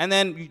once, and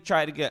then you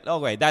try to get,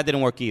 that didn't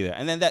work either,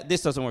 and then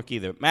this doesn't work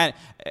either. Man,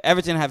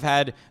 Everton have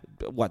had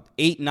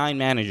 8-9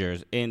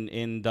 managers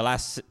in the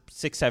last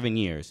 6-7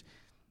 years.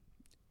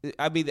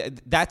 I mean,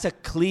 that's a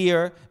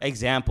clear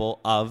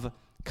example of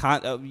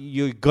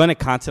you're gonna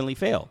constantly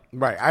fail.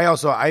 Right.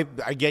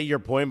 I get your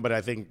point, but I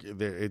think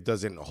it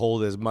doesn't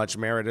hold as much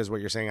merit as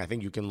what you're saying. I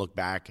think you can look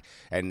back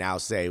and now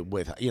say,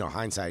 with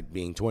hindsight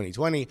being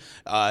 2020,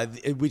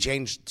 we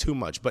changed too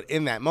much. But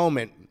in that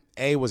moment,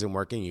 A wasn't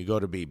working. You go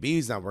to B.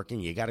 B's not working.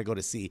 You got to go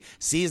to C.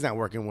 C is not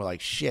working. We're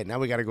like, shit, now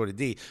we got to go to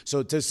D.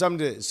 So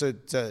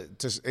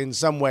in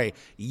some way,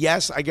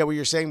 yes, I get what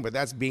you're saying, but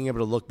that's being able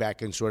to look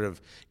back and sort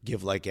of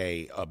give like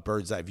a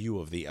bird's eye view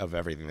of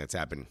everything that's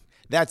happened.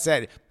 That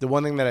said, the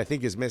one thing that I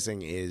think is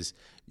missing is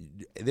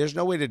there's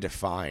no way to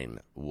define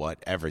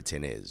what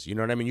Everton is. You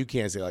know what I mean? You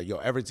can't say like, yo,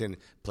 Everton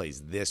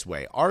plays this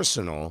way.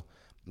 Arsenal,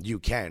 you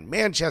can.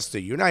 Manchester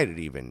United,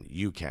 even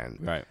you can.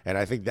 Right. And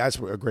I think that's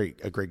a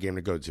great game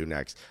to go to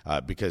next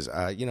because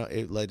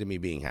it led to me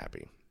being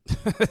happy.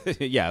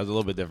 Yeah, it was a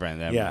little bit different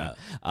than yeah.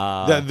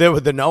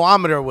 The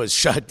no-ometer was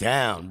shut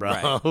down,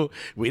 bro. Right.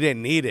 We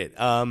didn't need it.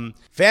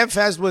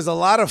 FanFest was a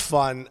lot of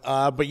fun,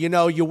 but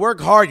you work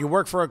hard. You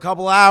work for a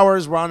couple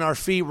hours. We're on our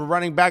feet. We're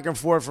running back and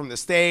forth from the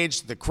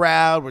stage to the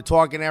crowd. We're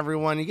talking to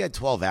everyone. You get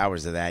 12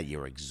 hours of that.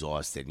 You're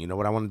exhausted. You know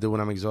what I want to do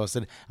when I'm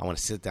exhausted? I want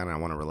to sit down and I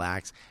want to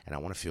relax and I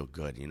want to feel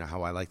good. You know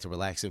how I like to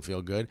relax and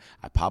feel good?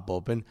 I pop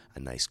open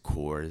a nice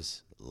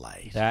Coors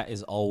Light. That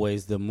is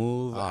always the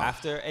move.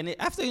 After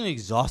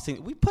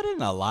exhausting, we put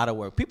in a lot of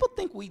work. People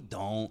think we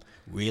don't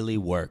really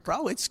work.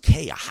 Bro, it's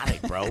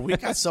chaotic, bro. We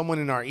got someone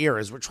in our ear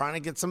as we're trying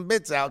to get some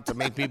bits out to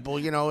make people,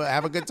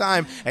 have a good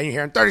time. And you're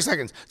hearing 30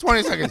 seconds,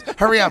 20 seconds,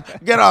 hurry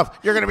up, get off.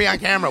 You're going to be on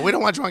camera. We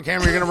don't want you on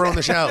camera. You're going to ruin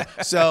the show.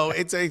 So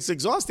it's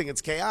exhausting.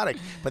 It's chaotic.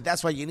 But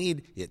that's why you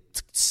need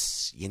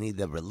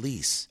the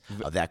release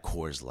of that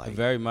Coors Light.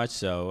 Very much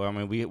so. I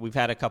mean, we've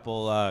had a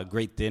couple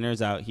great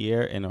dinners out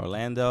here in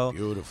Orlando.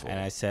 Beautiful. And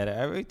I said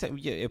every time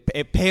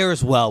it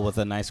pairs well with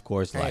a nice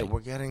Coors Light. Hey, we're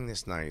getting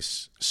this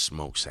nice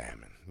smoked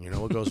salmon. You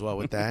know what goes well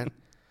with that?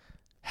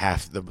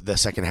 The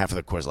second half of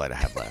the Coors Light I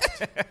have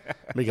left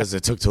because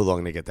it took too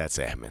long to get that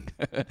salmon.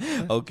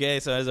 Okay,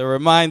 so as a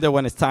reminder,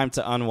 when it's time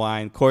to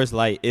unwind, Coors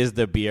Light is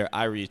the beer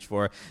I reach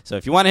for. So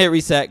if you want to hit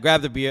reset,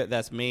 grab the beer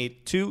that's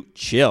made to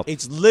chill.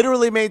 It's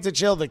literally made to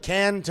chill. The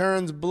can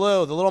turns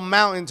blue. The little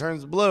mountain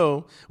turns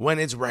blue when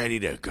it's ready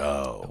to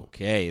go.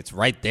 Okay, it's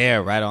right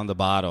there, right on the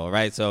bottle,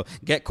 right? So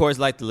get Coors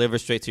Light delivered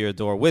straight to your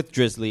door with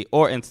Drizzly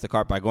or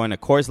Instacart by going to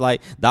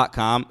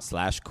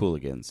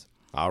CoorsLight.com/Cooligans.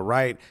 All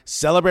right.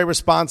 Celebrate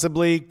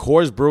responsibly.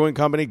 Coors Brewing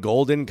Company,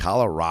 Golden,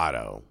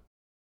 Colorado.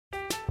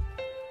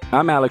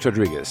 I'm Alex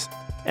Rodriguez.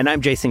 And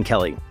I'm Jason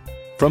Kelly.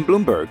 From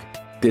Bloomberg,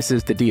 this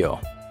is The Deal.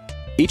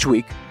 Each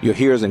week, you'll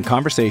hear us in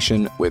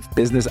conversation with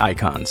business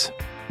icons.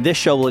 This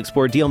show will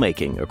explore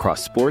deal-making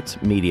across sports,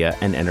 media,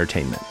 and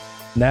entertainment.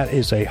 That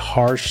is a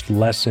harsh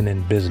lesson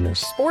in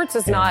business. Sports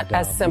is not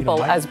as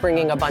simple as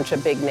bringing a bunch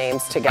of big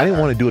names together. I didn't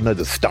want to do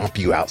another stomp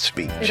you out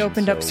speech. It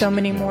opened up so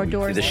many more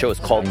doors. The show is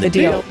called The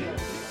Deal.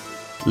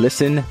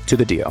 Listen to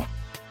The Deal.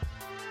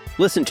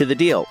 Listen to The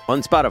Deal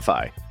on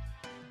Spotify.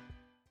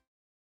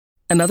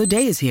 Another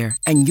day is here,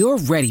 and you're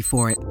ready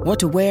for it. What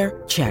to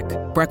wear? Check.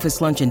 Breakfast,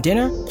 lunch, and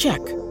dinner?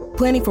 Check.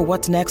 Planning for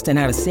what's next and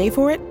how to save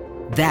for it?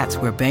 That's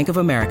where Bank of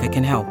America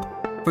can help.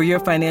 For your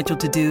financial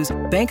to-dos,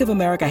 Bank of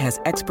America has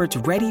experts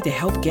ready to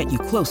help get you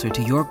closer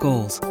to your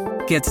goals.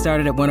 Get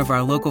started at one of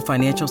our local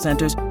financial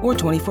centers or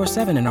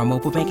 24/7 in our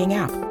mobile banking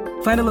app.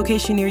 Find a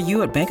location near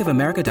you at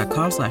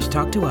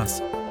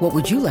bankofamerica.com/talktous. What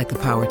would you like the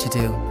power to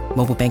do?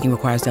 Mobile banking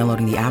requires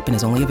downloading the app and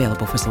is only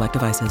available for select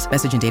devices.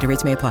 Message and data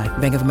rates may apply.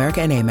 Bank of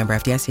America N.A., member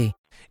FDIC.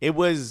 It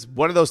was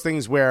one of those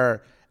things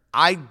where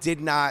I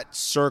did not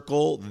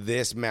circle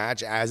this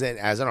match as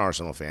an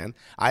Arsenal fan.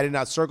 I did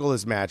not circle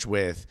this match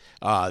with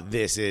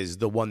this is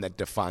the one that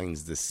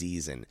defines the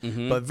season.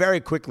 Mm-hmm. But very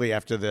quickly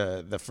after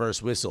the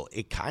first whistle,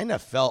 it kind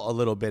of felt a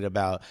little bit of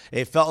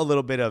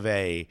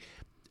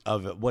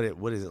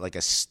what is it, like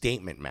a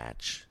statement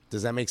match.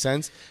 Does that make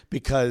sense?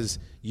 Because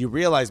you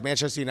realize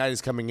Manchester United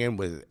is coming in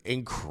with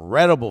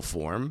incredible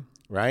form,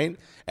 right?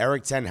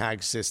 Eric Ten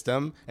Hag's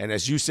system, and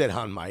as you said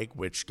on Mike,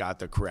 which got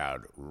the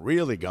crowd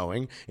really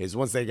going, is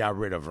once they got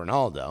rid of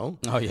Ronaldo.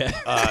 Oh yeah,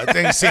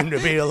 things seem to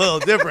be a little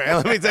different. And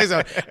let me tell you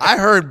something. I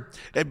heard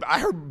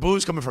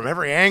boos coming from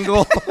every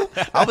angle.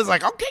 I was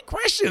like, okay,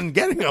 Christian,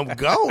 getting them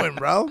going,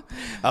 bro.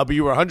 But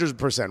you were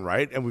 100%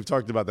 right, and we've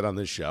talked about that on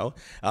this show.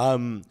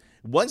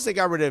 Once they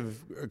got rid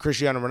of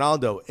Cristiano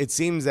Ronaldo, it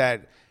seems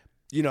that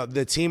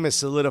the team is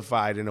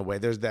solidified in a way.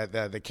 There's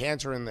the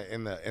cancer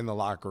in the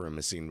locker room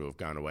has seemed to have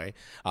gone away.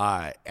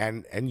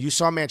 And you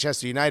saw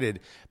Manchester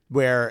United,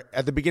 where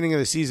at the beginning of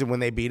the season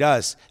when they beat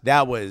us,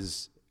 that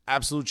was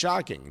absolute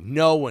shocking.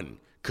 No one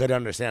could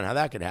understand how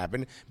that could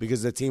happen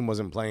because the team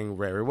wasn't playing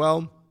very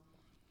well.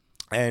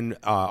 And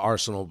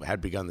Arsenal had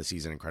begun the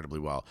season incredibly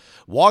well.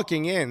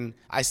 Walking in,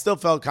 I still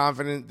felt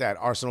confident that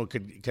Arsenal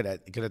could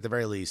at the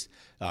very least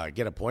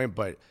get a point.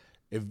 But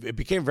it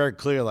became very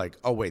clear, like,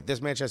 oh wait,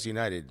 this Manchester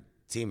United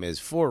team is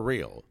for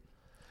real.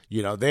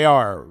 They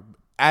are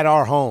at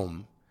our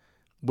home,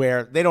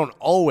 where they don't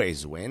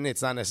always win.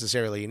 It's not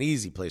necessarily an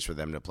easy place for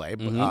them to play.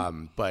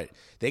 But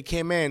they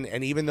came in,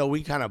 and even though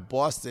we kind of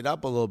bossed it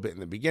up a little bit in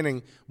the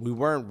beginning, we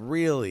weren't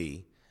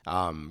really,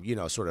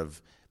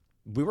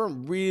 we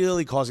weren't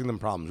really causing them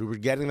problems. We were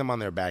getting them on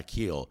their back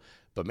heel.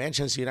 But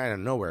Manchester United, out of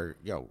nowhere,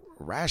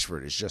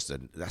 Rashford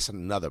is that's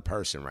another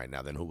person right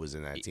now than who was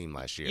in that team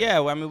last year. Yeah,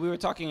 well, I mean, we were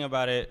talking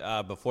about it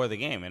before the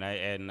game,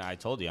 and I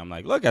told you, I'm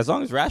like, look, as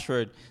long as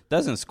Rashford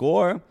doesn't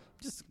score,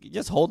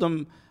 just hold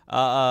him,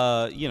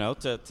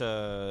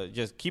 to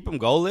just keep him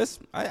goalless.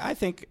 I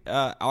think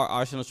our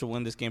Arsenal should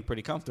win this game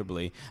pretty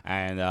comfortably.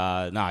 And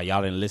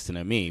y'all didn't listen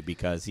to me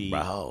because he.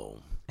 Bro.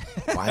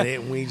 Why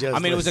didn't we just? I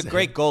mean, it was a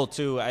great goal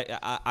too.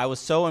 I was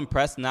so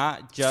impressed,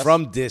 not just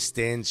from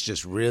distance,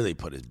 just really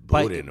put his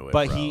boot into it.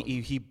 But bro.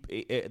 he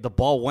the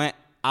ball went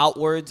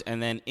outwards and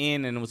then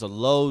in, and it was a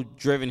low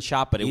driven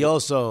shot. But he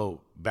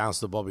also bounced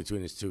the ball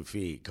between his 2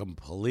 feet,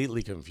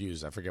 completely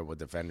confused. I forget what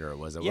defender it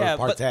was.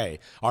 Partey,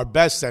 our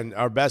best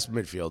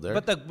midfielder,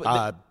 but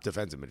the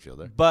defensive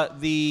midfielder.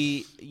 But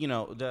the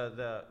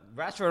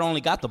Rashford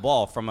only got the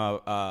ball from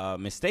a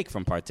mistake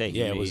from Partey.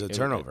 Yeah, it was a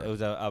turnover. It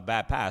was a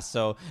bad pass.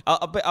 So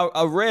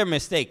a rare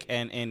mistake,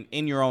 and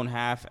in your own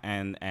half,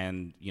 and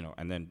then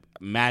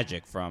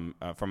magic from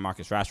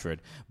Marcus Rashford.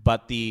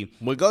 But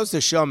what goes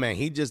to show, man,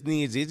 he's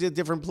a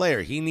different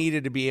player. He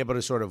needed to be able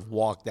to sort of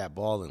walk that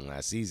ball in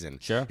last season.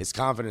 Sure, his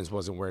confidence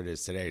wasn't where it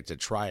is today to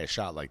try a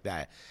shot like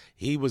that.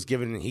 He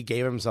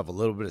gave himself a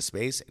little bit of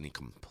space, and he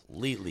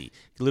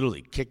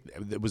literally kicked.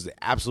 It was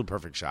the absolute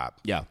perfect shot.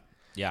 Yeah.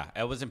 Yeah,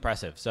 it was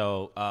impressive.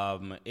 So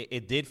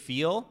it did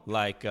feel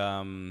like,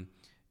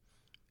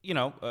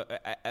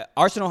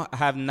 Arsenal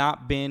have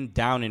not been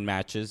down in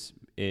matches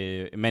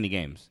in many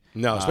games.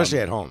 No, especially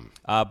at home.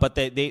 But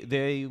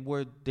they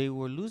were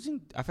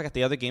losing. I forgot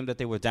the other game that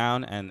they were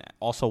down and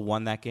also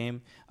won that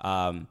game.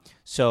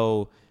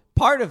 So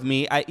part of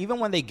me, even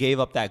when they gave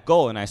up that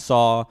goal and I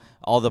saw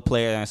all the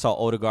players and I saw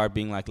Odegaard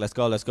being like, let's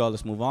go,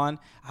 let's move on.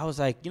 I was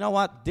like, you know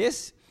what?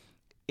 This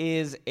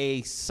is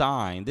a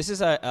sign. This is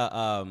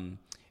a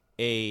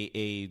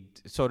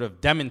sort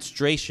of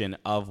demonstration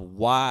of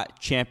what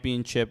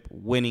championship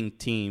winning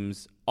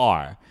teams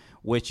are,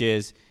 which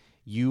is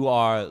you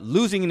are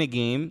losing in a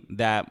game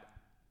that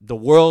the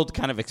world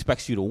kind of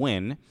expects you to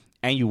win,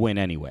 and you win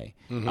anyway.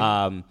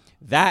 Mm-hmm.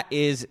 That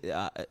is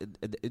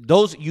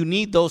you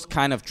need those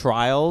kind of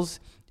trials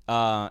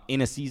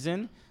in a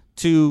season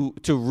to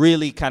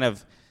really kind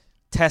of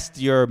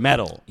test your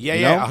mettle.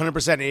 Yeah,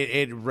 100%.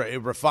 It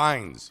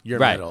refines your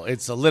mettle.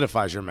 It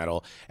solidifies your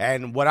mettle.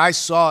 And what I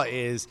saw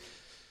is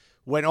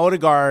when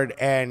Odegaard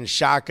and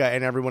Xhaka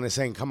and everyone is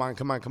saying, come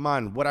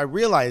on, what I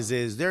realize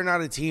is they're not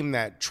a team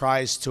that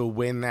tries to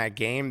win that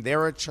game.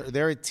 They're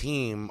a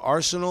team.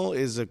 Arsenal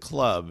is a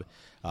club,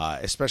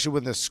 especially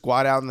with the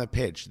squad out on the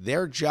pitch.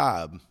 Their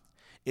job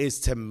is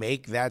to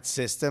make that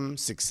system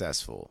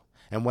successful.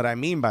 And what I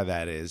mean by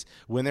that is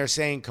when they're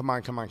saying, come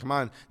on,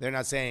 they're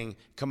not saying,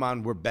 come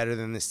on, we're better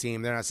than this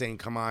team. They're not saying,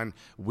 come on,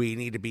 we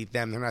need to beat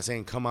them. They're not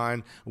saying, come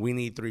on, we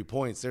need 3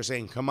 points. They're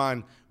saying, come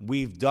on,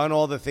 we've done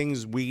all the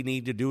things we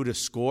need to do to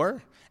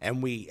score,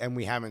 and we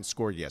haven't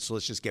scored yet. So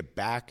let's just get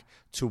back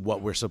to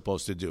what we're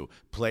supposed to do.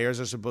 Players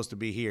are supposed to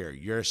be here.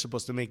 You're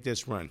supposed to make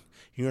this run.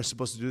 You're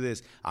supposed to do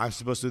this. I'm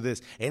supposed to do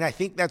this. And I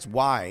think that's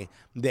why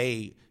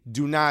they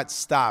do not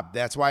stop.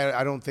 That's why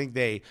I don't think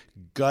they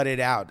gut it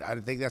out. I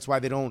think that's why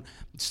they don't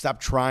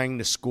stop trying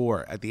to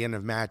score at the end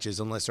of matches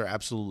unless they're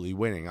absolutely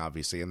winning,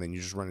 obviously, and then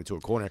you just run into a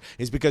corner.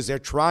 It's because they're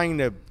trying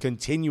to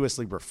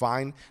continuously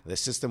refine the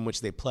system which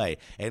they play.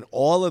 And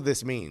all of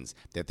this means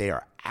that they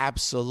are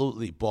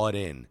absolutely bought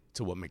in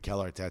to what Mikel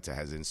Arteta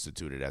has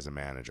instituted as a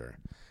manager.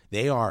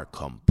 They are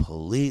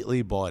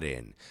completely bought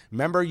in.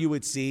 Remember, you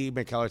would see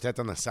Mikel Arteta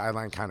on the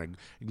sideline kind of,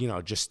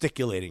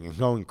 gesticulating and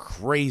going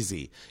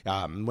crazy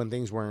when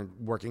things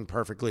weren't working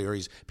perfectly, or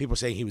people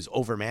saying he was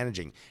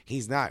over-managing.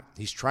 He's not.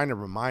 He's trying to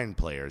remind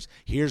players,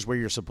 here's where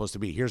you're supposed to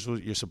be. Here's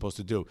what you're supposed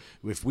to do.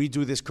 If we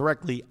do this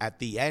correctly, at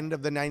the end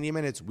of the 90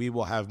 minutes, we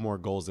will have more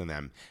goals than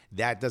them.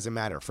 That doesn't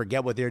matter.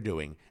 Forget what they're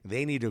doing.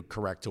 They need to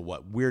correct to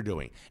what we're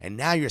doing. And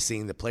now you're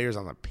seeing the players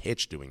on the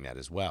pitch doing that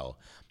as well.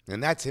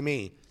 And that, to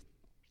me,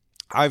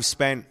 I've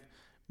spent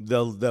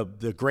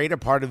the greater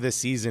part of this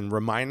season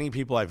reminding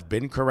people I've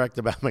been correct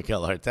about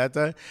Mikel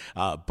Arteta,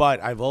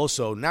 but I've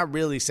also not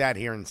really sat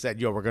here and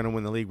said, we're going to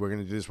win the league, we're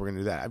going to do this, we're going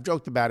to do that. I've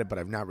joked about it, but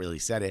I've not really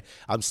said it.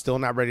 I'm still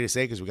not ready to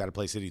say it because we got to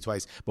play City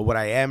twice. But what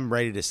I am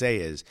ready to say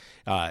is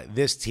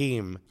this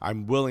team,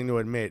 I'm willing to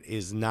admit,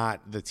 is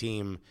not the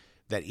team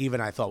that even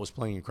I thought was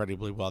playing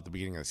incredibly well at the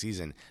beginning of the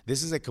season.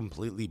 This is a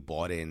completely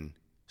bought-in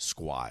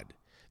squad.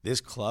 This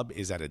club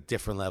is at a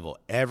different level.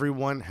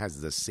 Everyone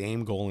has the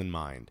same goal in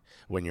mind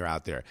when you're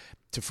out there.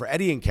 For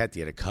Eddie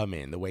Nketiah to come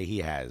in the way he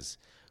has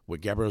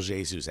with Gabriel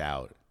Jesus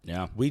out,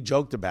 yeah, we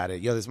joked about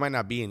it. This might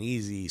not be an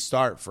easy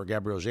start for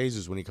Gabriel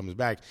Jesus when he comes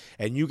back.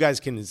 And you guys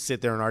can sit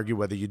there and argue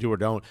whether you do or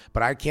don't.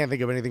 But I can't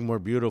think of anything more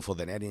beautiful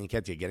than Eddie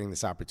Nketiah getting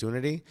this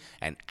opportunity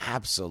and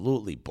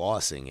absolutely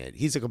bossing it.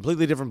 He's a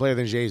completely different player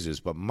than Jesus,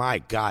 but my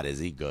God, is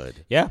he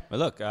good. Yeah, but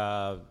look,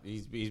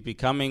 he's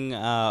becoming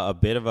a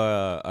bit of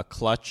a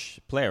clutch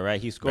player,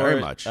 right? He scored,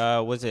 very much.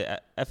 Was it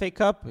FA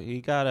Cup?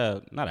 He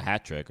got not a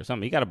hat trick or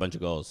something. He got a bunch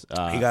of goals.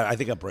 He got, I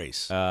think, a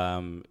brace.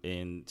 I'm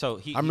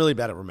really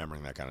bad at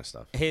remembering that kind of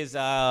stuff. his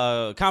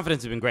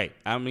confidence has been great.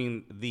 I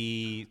mean,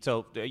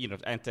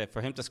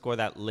 for him to score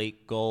that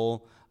late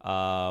goal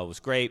was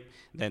great.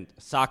 Then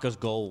Saka's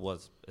goal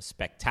was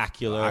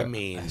spectacular. I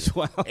mean, as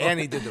well. And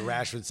he did the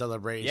Rashford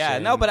celebration. Yeah,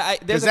 no, but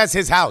because that's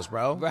his house,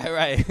 bro.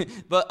 Right.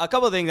 But a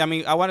couple of things. I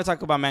mean, I want to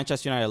talk about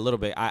Manchester United a little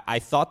bit. I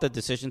thought the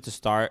decision to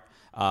start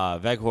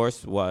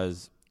Weghorst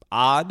was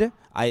odd.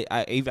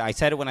 I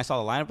said it when I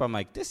saw the lineup. I'm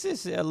like, this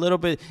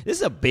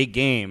is a big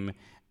game.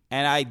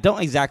 And I don't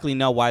exactly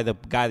know why the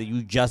guy that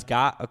you just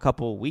got a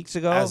couple of weeks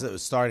ago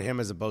started him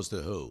as opposed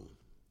to who.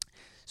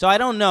 So I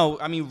don't know.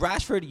 I mean,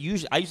 Rashford.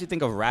 I usually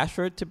think of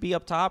Rashford to be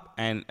up top,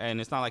 and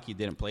it's not like he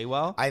didn't play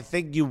well. I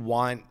think you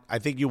want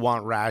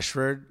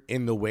Rashford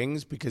in the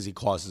wings because he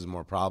causes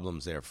more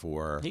problems.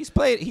 Therefore, he's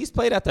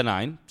played at the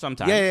 9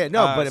 sometimes. Yeah.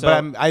 No,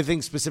 I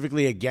think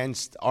specifically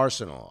against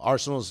Arsenal.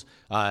 Arsenal's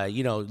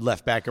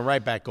left back and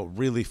right back go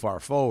really far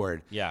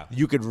forward. Yeah,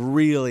 you could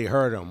really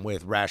hurt him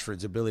with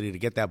Rashford's ability to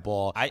get that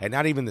ball, and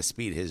not even the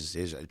speed, his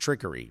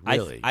trickery.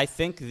 Really, I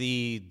think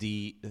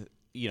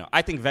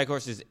I think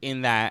Weghorst is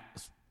in that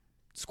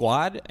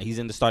squad. He's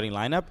in the starting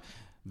lineup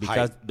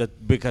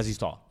because he's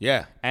tall.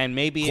 Yeah, and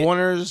maybe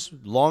corners,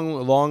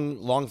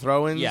 long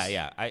throw-ins.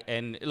 Yeah.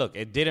 And look,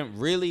 it didn't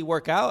really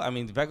work out. I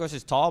mean, Weghorst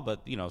is tall,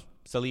 but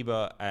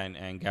Saliba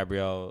and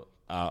Gabriel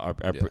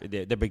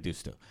they're big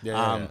dudes too.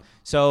 Yeah.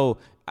 So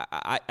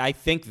I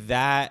think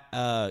that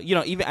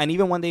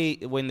even when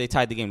they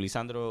tied the game,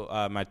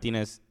 Lisandro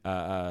Martinez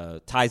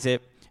ties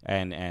it.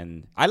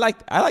 And I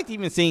liked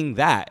even seeing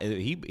that.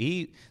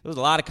 There was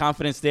a lot of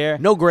confidence there.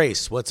 No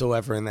grace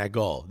whatsoever in that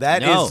goal.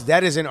 That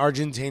is an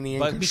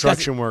Argentinian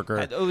construction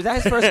worker. Was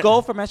that his first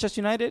goal for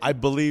Manchester United? I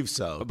believe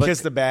so.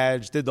 Kissed the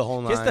badge, did the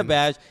whole 9. Kissed the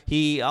badge.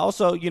 He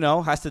also,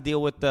 has to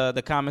deal with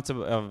the comments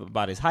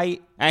about his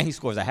height, and he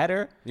scores a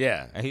header.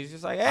 Yeah. And he's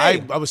just like,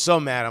 hey. I was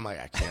so mad. I'm like,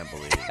 I can't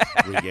believe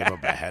we gave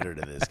up a header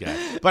to this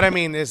guy. But, I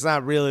mean, it's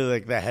not really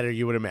like the header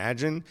you would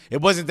imagine.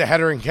 It wasn't the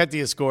header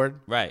Nketiah scored.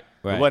 Right.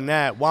 It wasn't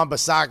that.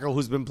 Wan-Bissaka,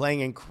 who's been playing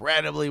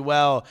incredibly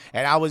well.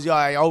 And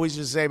I always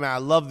just say, man, I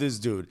love this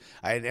dude.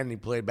 And he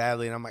played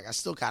badly. And I'm like, I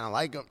still kind of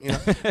like him.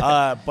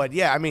 But,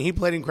 yeah, I mean, he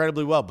played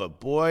incredibly well. But,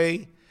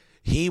 boy,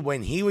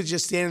 when he was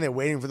just standing there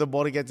waiting for the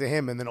ball to get to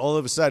him, and then all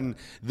of a sudden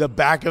the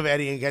back of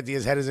Eddie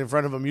Nketiah's head is in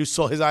front of him, you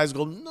saw his eyes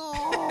go,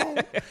 no.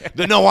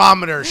 The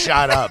no-ometer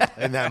shot up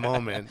in that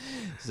moment.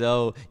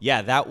 So,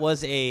 yeah, that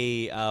was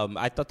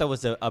I thought that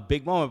was a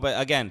big moment. But,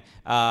 again,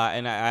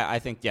 and I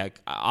think,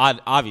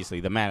 obviously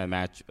the man of the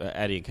match,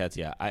 Eddie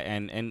Nketiah.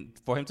 And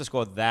for him to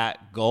score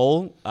that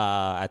goal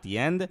at the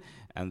end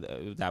and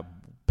that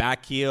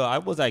back heel, I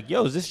was like,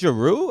 yo, is this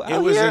Giroud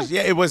out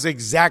here? It was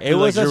exactly it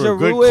like was Giroud. a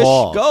Good Giroud-ish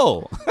call.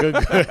 goal.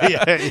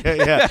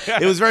 Yeah.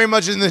 It was very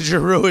much in the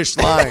Giroud-ish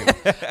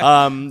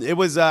line. It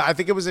was, I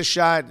think it was a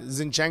shot.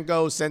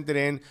 Zinchenko sent it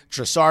in.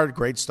 Trossard,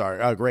 great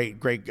start.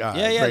 Great great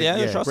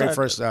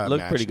first looked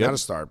match. pretty good. Not a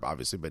start,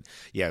 obviously, but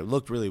yeah, it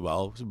looked really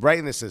well. Right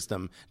in the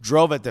system.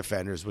 Drove at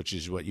defenders, which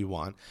is what you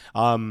want.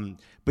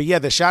 But yeah,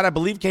 the shot I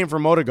believe came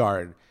from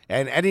Odegaard,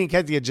 and Eddie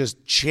Nketiah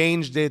just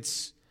changed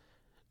its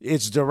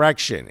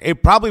direction.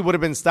 It probably would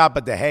have been stopped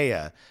at De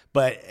Gea,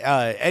 but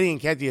Eddie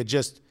Nketiah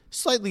just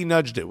slightly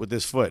nudged it with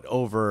his foot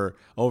over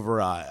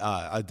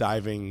a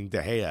diving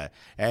De Gea.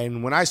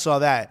 And when I saw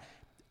that,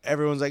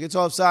 everyone's like, it's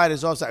offside.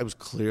 It was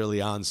clearly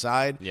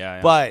onside.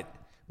 Yeah. But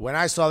when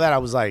I saw that, I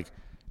was like,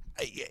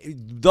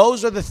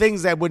 those are the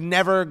things that would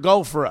never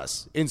go for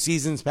us in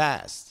seasons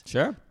past.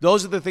 Sure.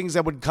 Those are the things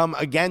that would come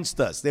against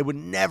us. They would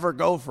never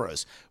go for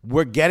us.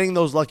 We're getting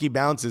those lucky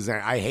bounces,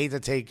 and I hate to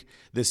take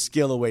the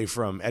skill away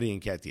from Eddie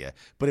Nketiah,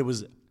 but it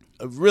was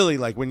really,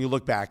 like, when you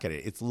look back at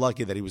it, it's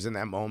lucky that he was in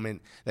that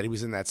moment, that he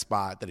was in that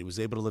spot, that he was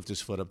able to lift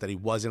his foot up, that he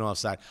wasn't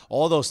offside.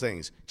 All those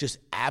things, just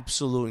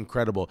absolute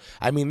incredible.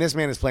 I mean, this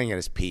man is playing at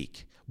his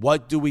peak.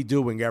 What do we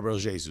do when Gabriel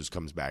Jesus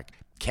comes back?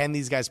 Can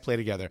these guys play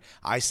together?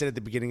 I said at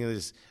the beginning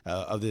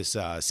of this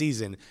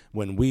season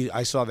when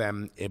I saw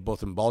them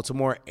both in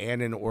Baltimore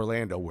and in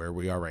Orlando, where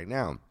we are right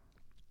now,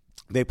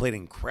 they played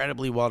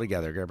incredibly well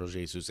together, Gabriel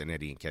Jesus and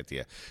Eddie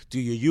Nketiah. Do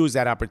you use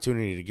that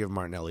opportunity to give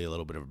Martinelli a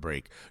little bit of a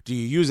break? Do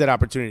you use that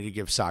opportunity to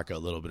give Saka a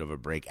little bit of a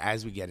break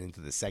as we get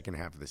into the second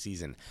half of the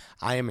season?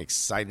 I am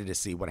excited to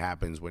see what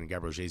happens when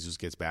Gabriel Jesus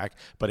gets back.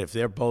 But if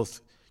they're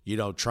both,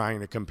 trying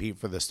to compete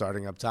for the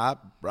starting up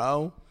top,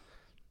 bro,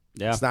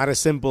 yeah, it's not as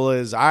simple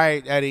as, all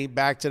right, Eddie,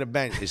 back to the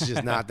bench. It's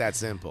just not that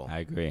simple. I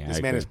agree. This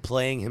man is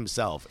playing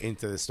himself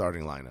into the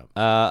starting lineup.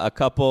 A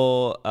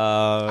couple.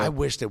 I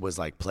wished it was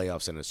like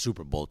playoffs in a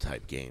Super Bowl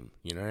type game.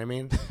 You know what I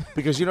mean?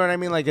 Because you know what I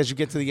mean? Like, as you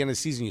get to the end of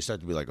the season, you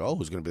start to be like, oh,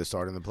 who's going to be the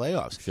starter in the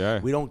playoffs? Sure.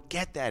 We don't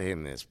get that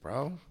in this,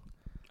 bro.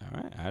 All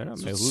right, I don't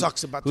know. What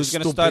sucks about who's the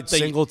gonna stupid start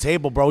single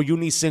table, bro? You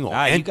need single.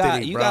 You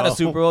got bro. a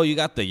Super Bowl. You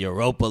got the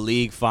Europa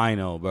League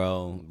final,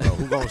 bro.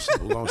 Who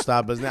gonna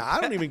stop us now?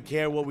 I don't even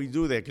care what we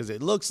do there because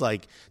it looks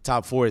like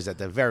top 4 is at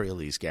the very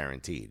least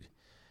guaranteed.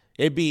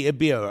 It'd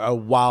be a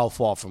wild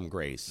fall from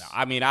grace. No,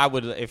 I mean, I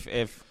would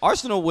if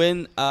Arsenal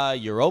win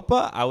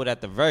Europa, I would at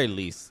the very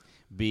least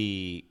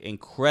be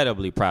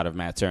incredibly proud of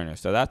Matt Turner.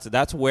 So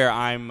that's where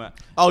I'm.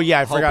 Oh yeah,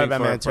 I forgot hoping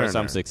about Matt Turner. For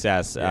some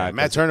success. Yeah,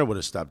 Matt Turner would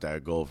have stopped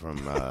that goal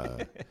from.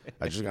 I'm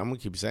gonna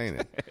keep saying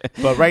it.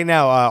 But right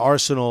now,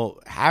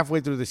 Arsenal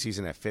halfway through the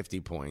season at 50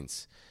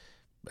 points.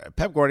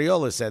 Pep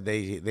Guardiola said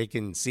he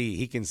can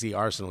see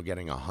Arsenal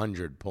getting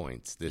 100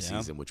 points this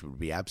season, which would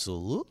be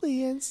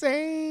absolutely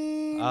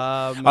insane.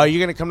 Are you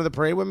gonna come to the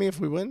parade with me if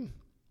we win?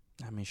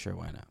 I mean, sure,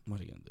 why not? What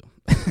are you gonna do?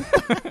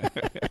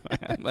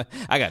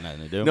 I got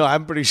nothing to do. No,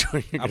 I'm pretty sure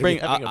you're going to be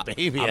having a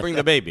baby. I'll bring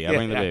the baby. I'll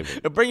bring the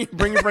baby.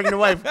 Bring your pregnant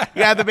wife.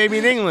 You have the baby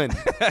in England.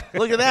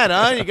 Look at that,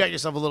 huh? You got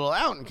yourself a little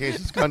out in case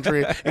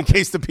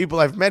the people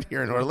I've met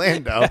here in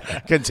Orlando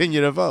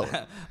continue to vote.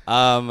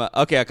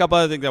 Okay, a couple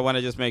other things I want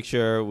to just make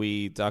sure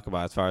we talk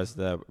about as far as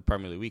the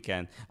Premier League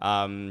weekend.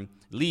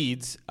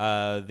 Leeds,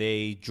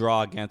 they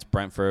draw against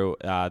Brentford.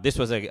 This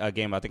was a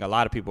game I think a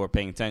lot of people were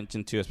paying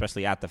attention to,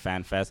 especially at the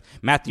Fan Fest.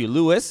 Matthew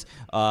Lewis,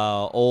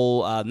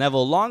 old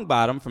Neville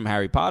Longbottom from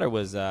Harry Potter,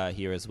 was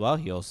here as well.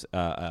 He hosts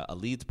a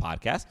Leeds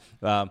podcast.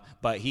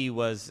 But he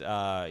was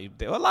a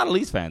lot of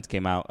Leeds fans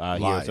came out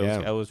here, so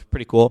it was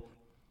pretty cool.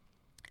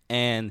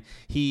 And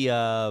he,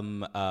 a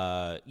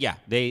lot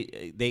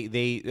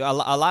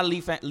of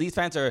Leeds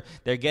fans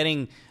they're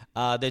getting.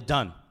 They're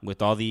done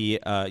with all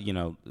the,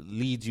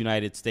 Leeds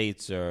United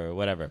States or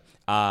whatever.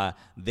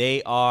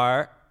 They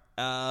are.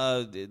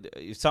 A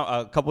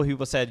couple of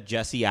people said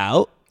Jesse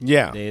out.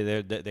 Yeah,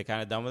 they're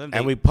kind of done with him.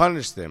 And we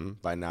punished them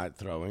by not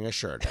throwing a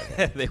shirt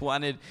at him. They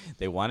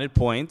wanted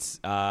points.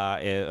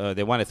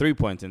 They wanted 3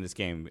 points in this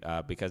game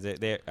because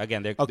they're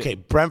okay.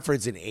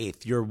 Brentford's in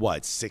 8th. You're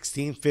what?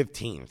 16th,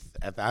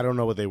 15th. I don't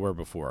know what they were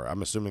before.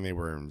 I'm assuming they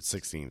were in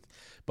 16th,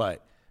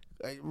 but.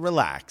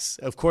 Relax.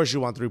 Of course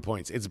you want 3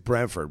 points. It's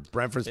Brentford.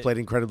 Brentford's played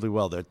incredibly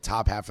well. They're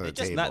top half of the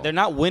table. They're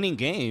not winning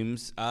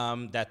games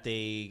that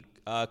they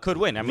could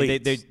win. I mean,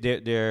 Leeds.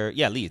 they're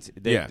Leeds.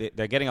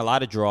 They're getting a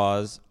lot of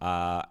draws,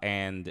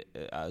 and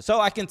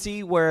so I can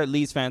see where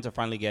Leeds fans are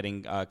finally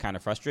getting kind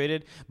of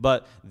frustrated.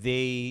 But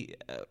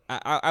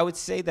I would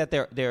say that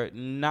they're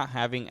not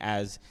having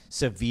as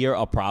severe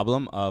a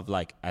problem of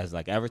as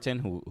Everton,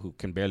 who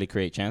can barely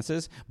create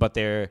chances, but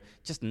they're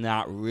just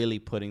not really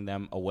putting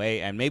them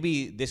away. And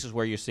maybe this is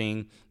where you're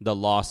seeing the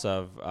loss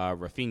of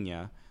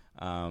Rafinha.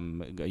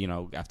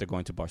 After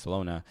going to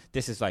Barcelona,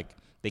 this is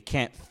they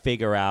can't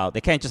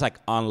just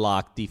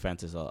unlock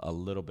defenses a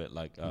little bit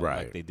like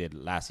they did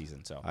last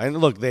season. So, and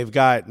look, they've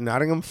got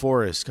Nottingham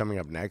Forest coming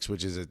up next,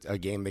 which is a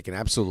game they can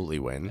absolutely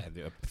win.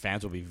 The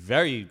fans will be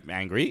very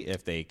angry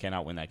if they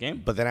cannot win that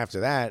game. But then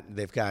after that,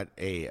 they've got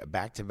a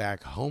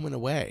back-to-back home and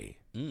away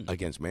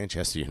against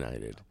Manchester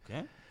United.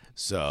 Okay,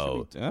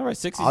 so all right,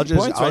 60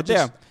 points right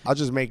there. I'll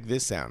just make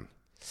this sound.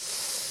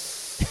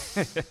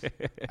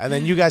 And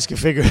then you guys can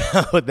figure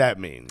out what that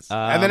means.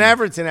 And then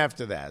Everton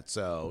after that.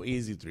 So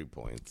easy 3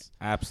 points.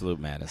 Absolute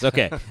madness.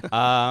 Okay.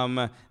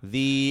 I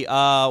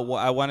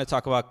want to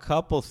talk about a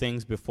couple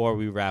things before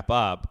we wrap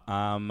up.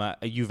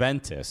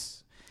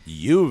 Juventus.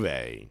 Juve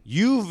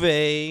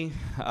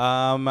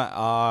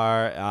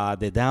are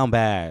they're down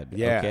bad.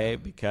 Yeah. Okay.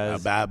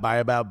 Because by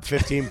about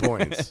 15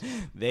 points.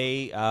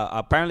 They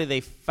apparently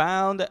they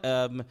found.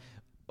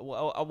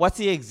 What's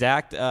the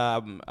exact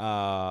I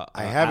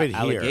have it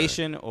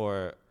allegation here.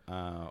 or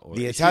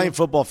the Italian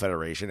Football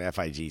Federation,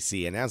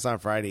 FIGC, announced on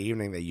Friday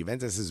evening that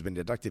Juventus has been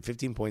deducted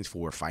 15 points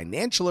for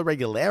financial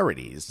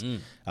irregularities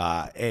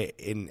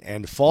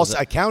and false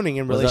accounting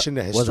in relation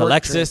to historic. Was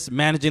Alexis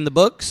managing the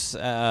books?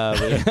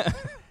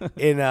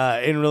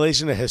 In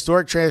relation to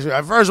historic transfer.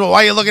 First of all,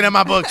 why are you looking at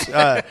my books?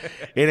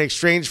 In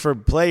exchange for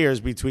players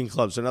between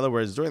clubs. So in other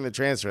words, during the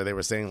transfer, they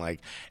were saying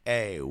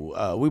hey,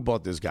 we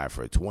bought this guy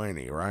for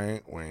 20,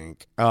 right?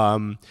 Wink.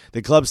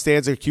 The club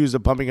stands accused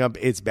of pumping up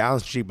its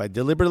balance sheet by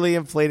deliberately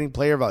inflating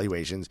player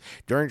valuations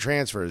during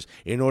transfers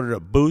in order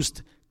to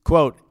boost,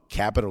 quote,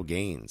 capital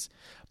gains.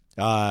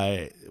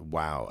 The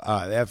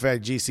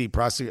FIGC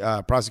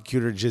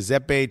prosecutor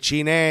Giuseppe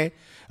Cine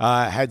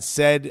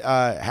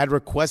had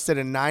requested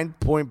a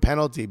 9-point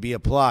penalty be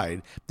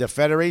applied. The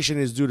federation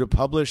is due to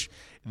publish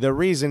the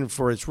reason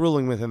for its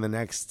ruling within the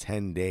next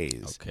 10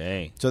 days.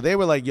 Okay. So they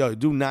were like, yo,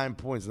 do 9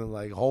 points. And they're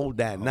like, hold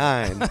that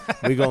 9.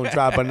 We're going to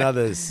drop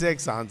another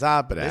 6 on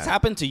top of that. This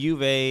happened to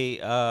Juve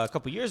a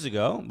couple years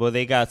ago, where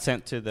they got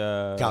sent to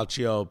the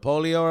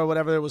Calciopolio or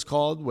whatever it was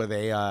called, where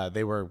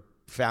they were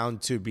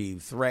found to be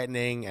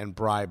threatening and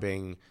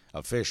bribing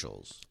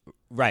officials.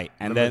 Right.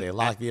 And Remember, then they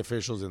locked the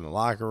officials in the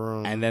locker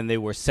room. And then they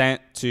were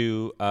sent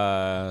to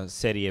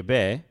Serie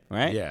B,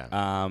 right?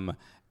 Yeah.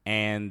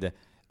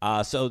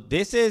 So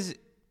this is,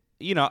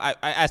 I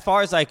as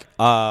far as I'm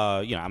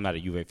not a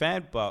Juve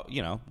fan, but,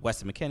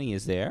 Weston McKennie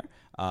is there.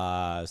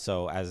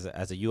 So as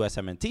a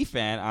USMNT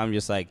fan, I'm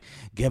just like,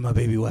 get my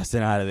baby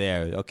Weston out of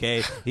there,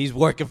 okay? He's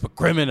working for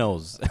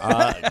criminals.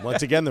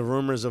 Once again, the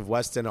rumors of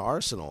Weston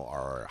Arsenal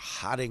are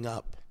hotting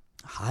up.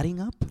 Hotting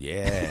up?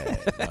 Yeah.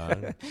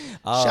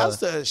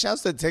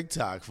 Shouts to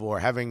TikTok for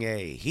having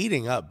a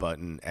heating up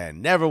button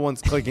and never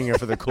once clicking it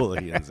for the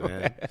coolians,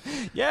 man.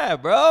 Yeah,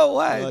 bro.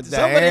 What? Well,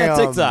 Somebody on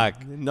damn.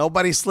 TikTok.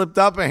 Nobody slipped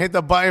up and hit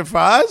the button for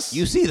us?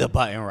 You see the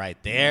button right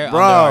there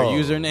Bro. under our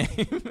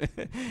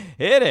username.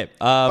 Hit it.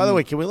 By the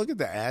way, can we look at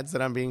the ads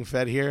that I'm being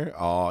fed here?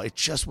 Oh, it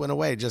just went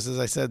away just as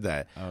I said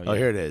that. yeah.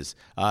 Here it is.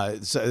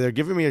 So they're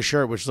giving me a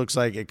shirt which looks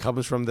like it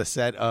comes from the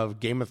set of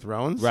Game of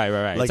Thrones. Right.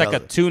 It's like a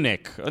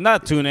tunic.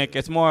 Not a tunic.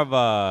 It's more of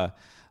a...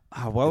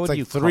 what It's would like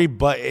you call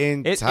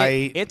 3-button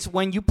tight. It's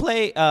when you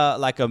play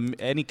like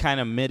any kind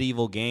of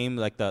medieval game,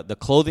 like the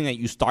clothing that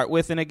you start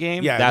with in a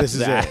game. Yeah, that's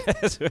this is that.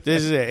 it.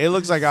 This is it. It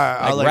looks like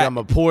I'm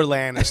a poor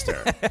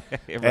Lannister.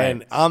 Right.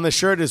 And on the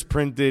shirt is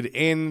printed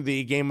in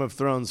the Game of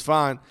Thrones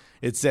font.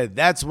 It said,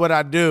 "That's what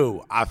I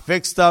do. I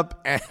fix stuff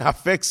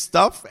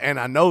and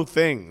I know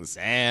things."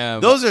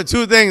 Damn. Those are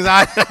two things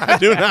I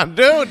do not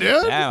do,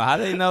 dude. Damn, how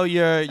do they know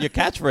your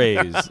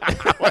catchphrase?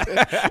 What kind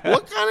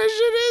of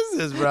shit is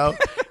this, bro?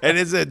 And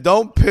it said,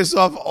 "Don't piss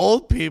off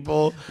old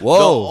people." Whoa.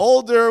 The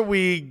older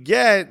we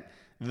get,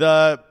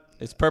 the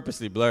It's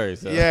purposely blurry.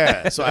 So.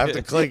 yeah. So I have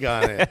to click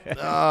on it.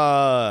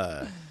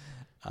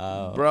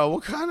 Bro,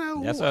 what kind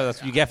of? That's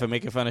what you get for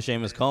making fun of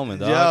Seamus Coleman,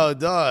 dog. Yo,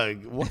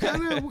 dog. What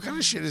kind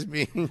of shit is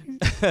being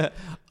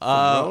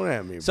thrown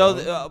at me, bro?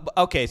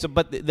 So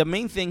but the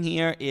main thing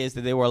here is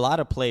that there were a lot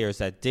of players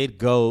that did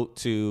go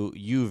to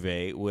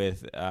Juve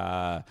with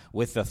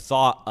the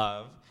thought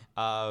of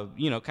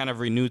kind of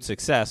renewed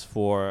success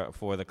for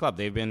the club.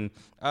 They've been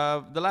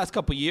the last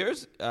couple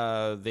years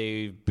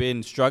they've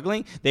been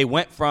struggling. They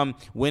went from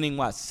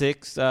winning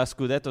 6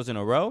 Scudettos in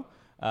a row,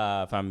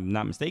 if I'm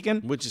not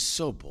mistaken, Which is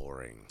so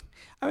boring.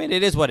 I mean,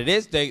 it is what it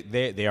is.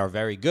 They are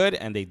very good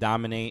and they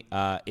dominate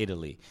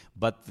Italy.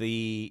 But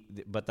the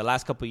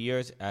last couple of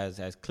years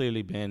has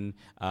clearly been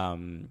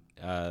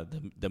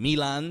the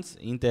Milans,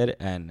 Inter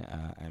and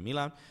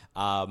Milan.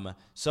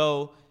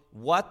 So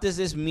what does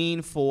this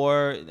mean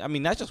for? I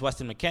mean, not just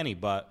Weston McKennie,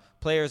 but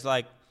players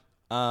like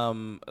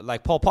Paul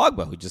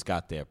Pogba, who just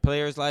got there.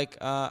 Players like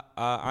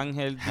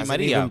Angel Di Hasn't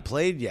Maria. even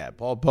played yet.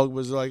 Paul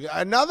Pogba's like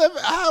another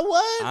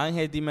what?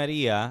 Angel Di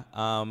Maria.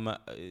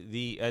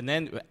 And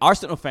then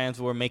Arsenal fans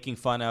were making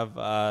fun of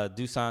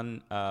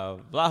Dusan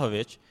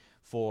Vlahovic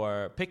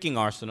for picking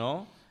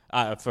Arsenal.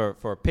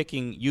 For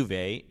picking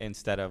Juve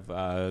instead of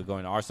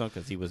going to Arsenal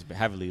because he was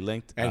heavily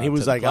linked. And he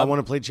was like, "I want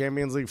to play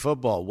Champions League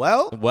football."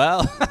 Well,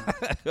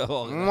 that's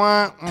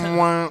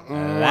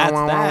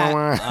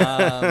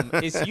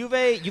that. Is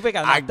Juve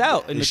got knocked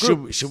out in the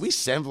group? Should we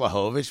send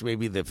Vlahovic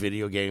maybe the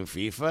video game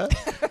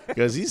FIFA?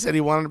 Because he said he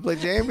wanted to play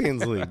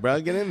Champions League,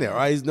 bro. Get in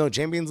there.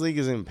 Champions League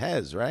is in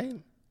PES, right?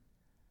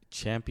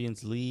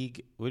 Champions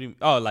League? What do you?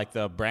 Oh, like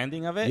the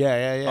branding of it?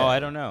 Yeah. Oh, I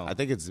don't know. I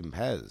think it's in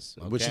PES,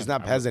 which Okay. is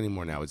not PES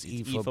anymore now. It's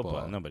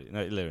eFootball.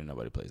 Literally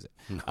nobody plays it.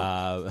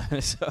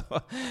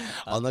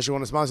 Unless you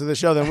want to sponsor the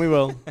show, then we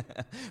will.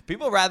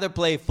 People rather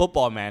play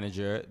Football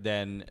Manager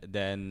than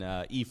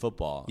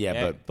eFootball.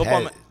 Yeah,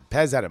 but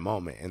PES had a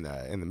moment in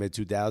the mid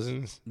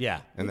 2000s.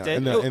 Yeah, in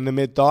the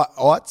mid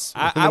aughts.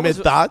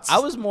 I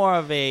was more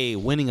of a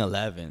winning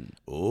 11.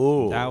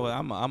 Ooh,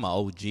 I'm an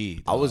OG.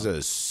 Dog. I was a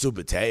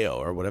Subiteo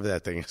or whatever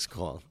that thing is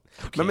called.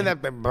 Okay. Remember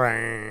that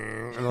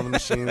and all the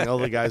machine, all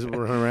the guys that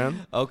were running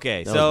around.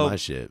 Okay, that was my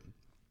shit.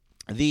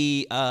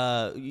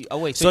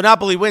 So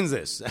Napoli wins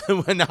this.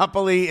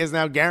 Napoli is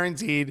now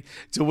guaranteed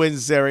to win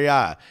Serie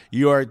A.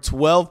 You are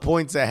 12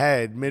 points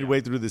ahead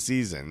midway through the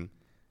season.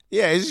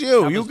 Yeah, it's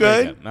you. Napoli's you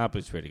good?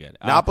 Napoli's pretty good.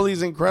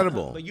 Napoli's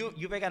incredible. But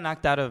Juve got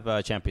knocked out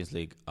of Champions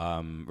League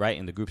right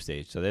in the group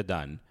stage, so they're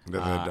done.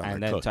 They're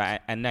done.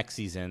 And next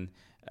season,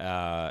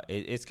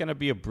 it's going to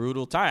be a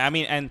brutal time. I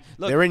mean, and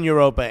look, they're in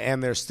Europa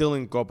and they're still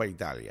in Coppa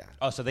Italia.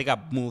 Oh, so they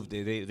got moved.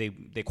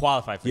 They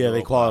qualified for Europa.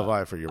 They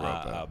qualified for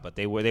Europa. But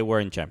they were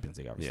in Champions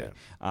League, obviously.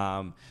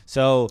 Yeah.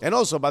 And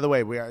also, by the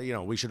way,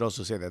 we should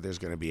also say that there's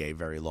going to be a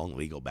very long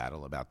legal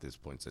battle about this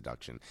points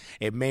deduction.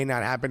 It may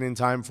not happen in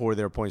time for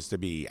their points to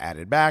be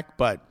added back,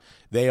 but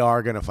they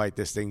are going to fight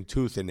this thing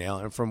tooth and nail.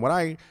 And from what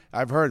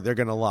I've heard, they're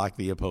going to lock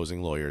the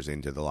opposing lawyers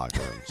into the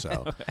locker room.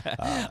 So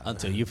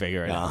until you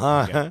figure it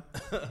out. Okay.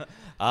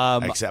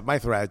 Accept my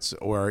threats,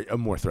 or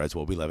more threats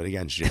will be levied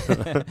against you.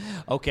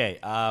 Okay,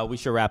 we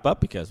should wrap up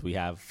because we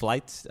have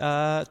flights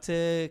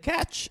to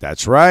catch.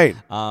 That's right.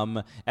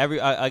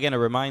 Again, a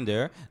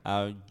reminder: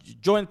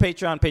 join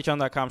Patreon,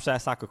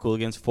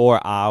 patreon.com/soccercooligans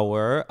for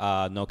our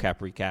No Cap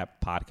Recap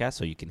podcast,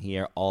 so you can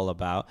hear all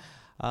about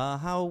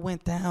how it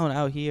went down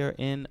out here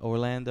in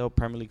Orlando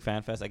Premier League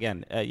Fan Fest.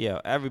 Again,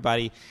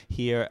 everybody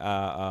here,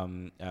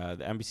 the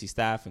NBC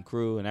staff and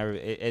crew, and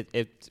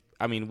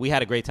I mean, we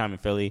had a great time in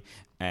Philly,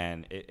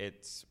 and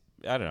it's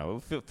I don't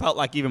know, it felt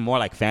like even more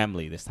like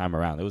family this time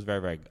around. It was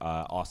very, very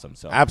awesome.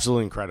 So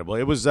absolutely incredible.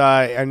 It was,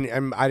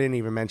 and I didn't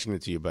even mention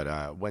it to you,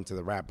 but went to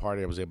the wrap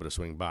party. I was able to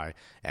swing by,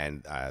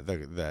 and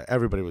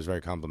everybody was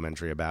very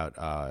complimentary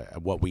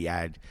about what we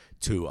add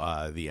to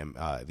the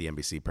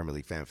NBC Premier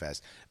League Fan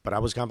Fest. But I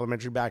was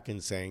complimentary back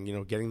in saying,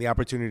 getting the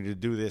opportunity to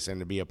do this and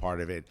to be a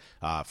part of it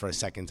for a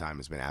second time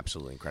has been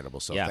absolutely incredible.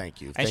 So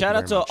thank you. And shout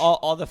out to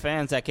all the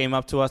fans that came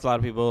up to us. A lot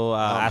of people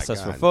asked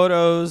us for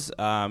photos.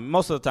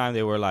 Most of the time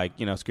they were like,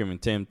 screaming,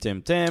 Tim,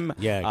 Tim, Tim.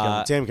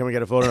 Yeah, Tim, can we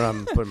get a photo?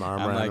 I'm putting my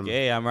arm around him.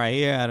 Hey, I'm right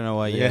here. I don't know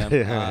why you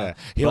am.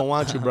 He don't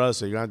want you, bro,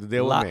 so you don't have to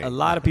deal with me. A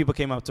lot of people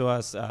came up to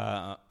us,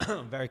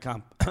 very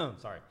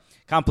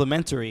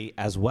complimentary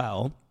as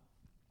well.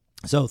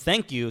 So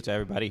thank you to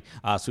everybody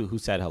who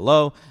said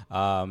hello.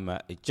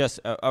 Just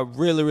a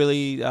really,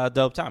 really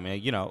dope time.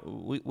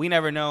 We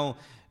never know.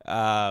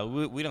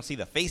 We don't see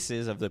the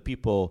faces of the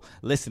people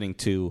listening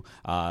to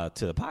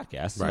the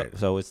podcast, right?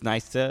 So it's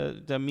nice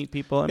to meet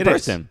people in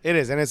person. It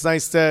is, and it's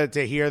nice to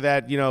hear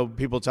that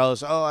people tell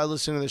us, oh, I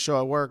listen to the show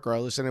at work, or I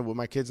listen to it with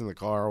my kids in the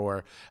car,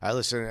 or I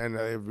listen,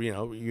 and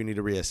you need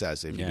to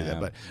reassess if you do that.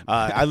 But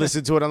I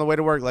listen to it on the way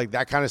to work. Like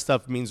that kind of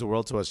stuff means the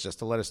world to us. Just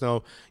to let us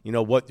know,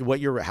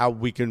 how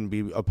we can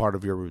be a part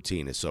of your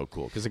routine is so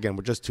cool. Because again,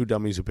 we're just two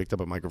dummies who picked up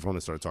a microphone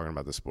and started talking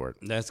about the sport.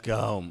 Let's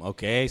go.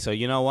 Okay, so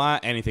you know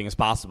what? Anything is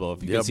possible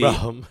if you can see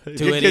bro.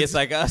 two idiots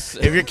like us.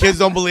 If your kids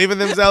don't believe in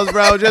themselves,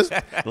 bro, just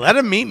let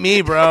them meet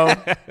me, bro.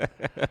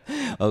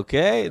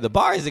 Okay, the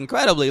bar is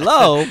incredibly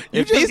low.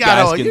 You just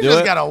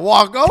gotta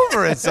walk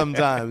over it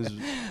sometimes.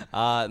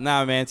 Nah,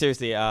 man,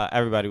 seriously,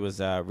 everybody was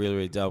really,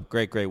 really dope.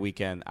 Great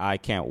weekend. I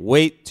can't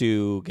wait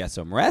to get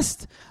some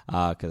rest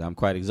because I'm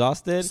quite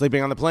exhausted.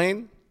 Sleeping on the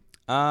plane?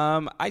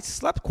 I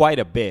slept quite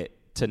a bit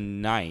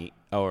tonight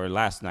or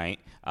last night.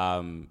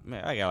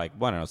 I got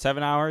like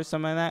 7 hours,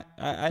 something like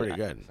that. Pretty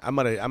good. I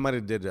might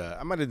have did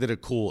a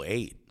cool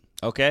 8.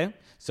 Okay.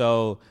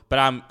 So, but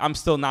I'm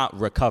still not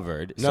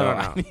recovered.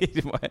 No.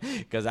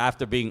 Because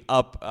after being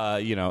up,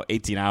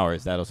 18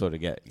 hours, that'll sort of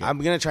get. I'm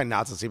gonna try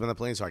not to sleep on the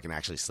plane so I can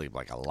actually sleep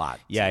like a lot.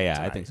 Yeah,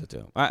 I think so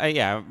too.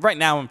 Right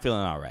now I'm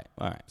feeling all right.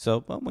 All right.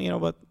 So,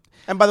 but.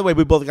 And by the way,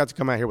 we both got to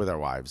come out here with our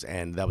wives,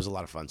 and that was a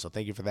lot of fun. So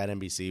thank you for that,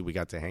 NBC. We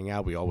got to hang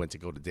out. We all went to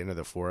go to dinner,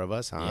 the 4 of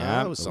us. Huh?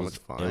 Yeah, it was so much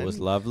fun. It was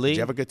lovely. Did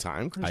you have a good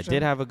time, Christian? I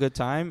did have a good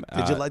time.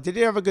 Did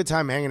you have a good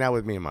time hanging out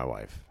with me and my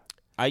wife?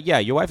 Yeah,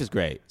 your wife is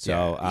great.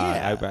 So,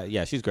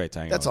 she's great.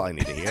 That's all I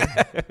need to hear.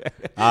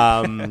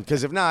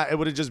 Because if not, it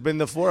would have just been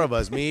the 4 of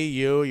us: me,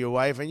 you, your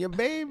wife, and your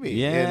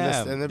baby.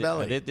 In the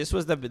belly. This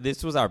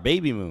was our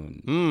baby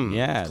moon.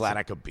 Yeah, glad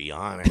I could be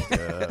on it.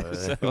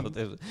 So it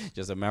was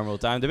just a memorable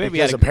time. The baby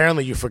because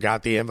apparently you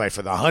forgot the invite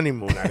for the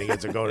honeymoon. I didn't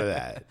get to go to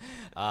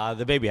that.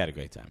 The baby had a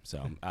great time.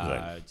 So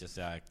just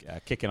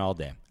kicking all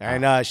day.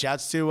 And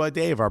shouts to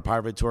Dave, our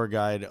private tour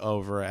guide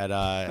over at.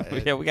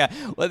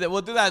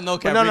 We'll do that in no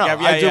cap. No.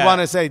 I do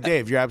want to say,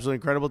 Dave, you're absolutely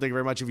incredible. Thank you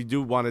very much. If you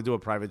do want to do a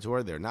private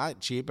tour, they're not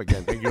cheap.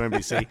 Again, thank you,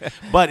 NBC.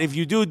 But if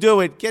you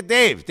do it, get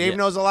Dave. Dave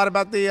knows a lot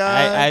about the...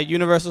 At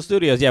Universal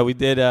Studios, we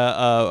did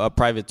a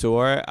private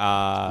tour.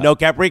 No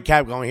cap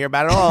recap. Going to hear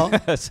about it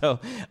all. So,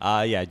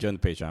 join the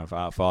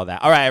Patreon for all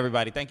that. All right,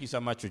 everybody. Thank you so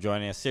much for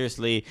joining us.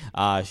 Seriously,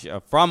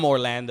 from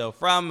Orlando,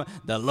 from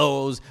the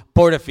Lowe's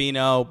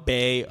Portofino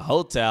Bay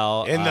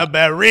Hotel. In the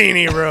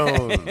Barini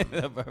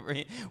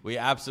room. We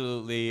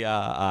absolutely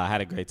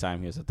had a great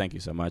time here. So thank you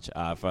so much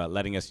for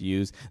letting us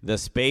use the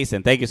space.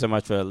 And thank you so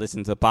much for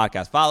listening to the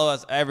podcast. Follow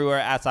us everywhere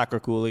at Soccer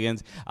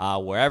Cooligans.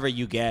 Wherever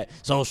you get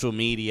social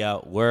media,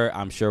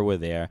 I'm sure we're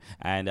there.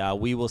 And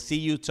we will see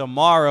you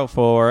tomorrow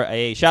for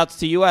a Shouts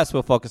to US.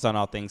 We'll focus on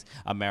all things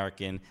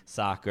American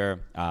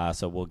soccer.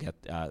 So we'll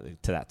get to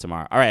that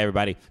tomorrow. All right,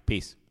 everybody.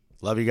 Peace.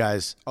 Love you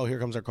guys. Oh, here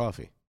comes our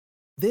coffee.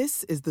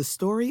 This is the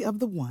story of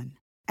the one.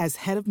 As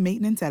head of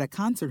maintenance at a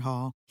concert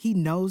hall, he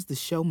knows the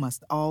show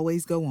must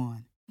always go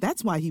on.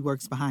 That's why he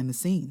works behind the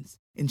scenes,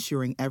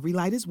 ensuring every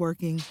light is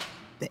working,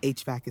 the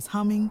HVAC is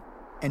humming,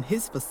 and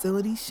his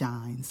facility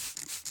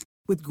shines.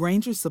 With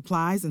Grainger's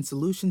supplies and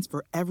solutions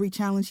for every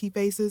challenge he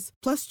faces,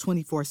 plus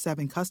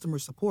 24/7 customer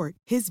support,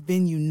 his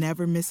venue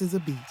never misses a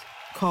beat.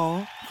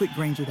 Call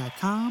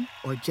quickgrainger.com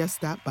or just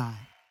stop by.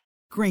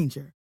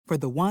 Grainger, for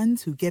the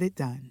ones who get it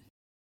done.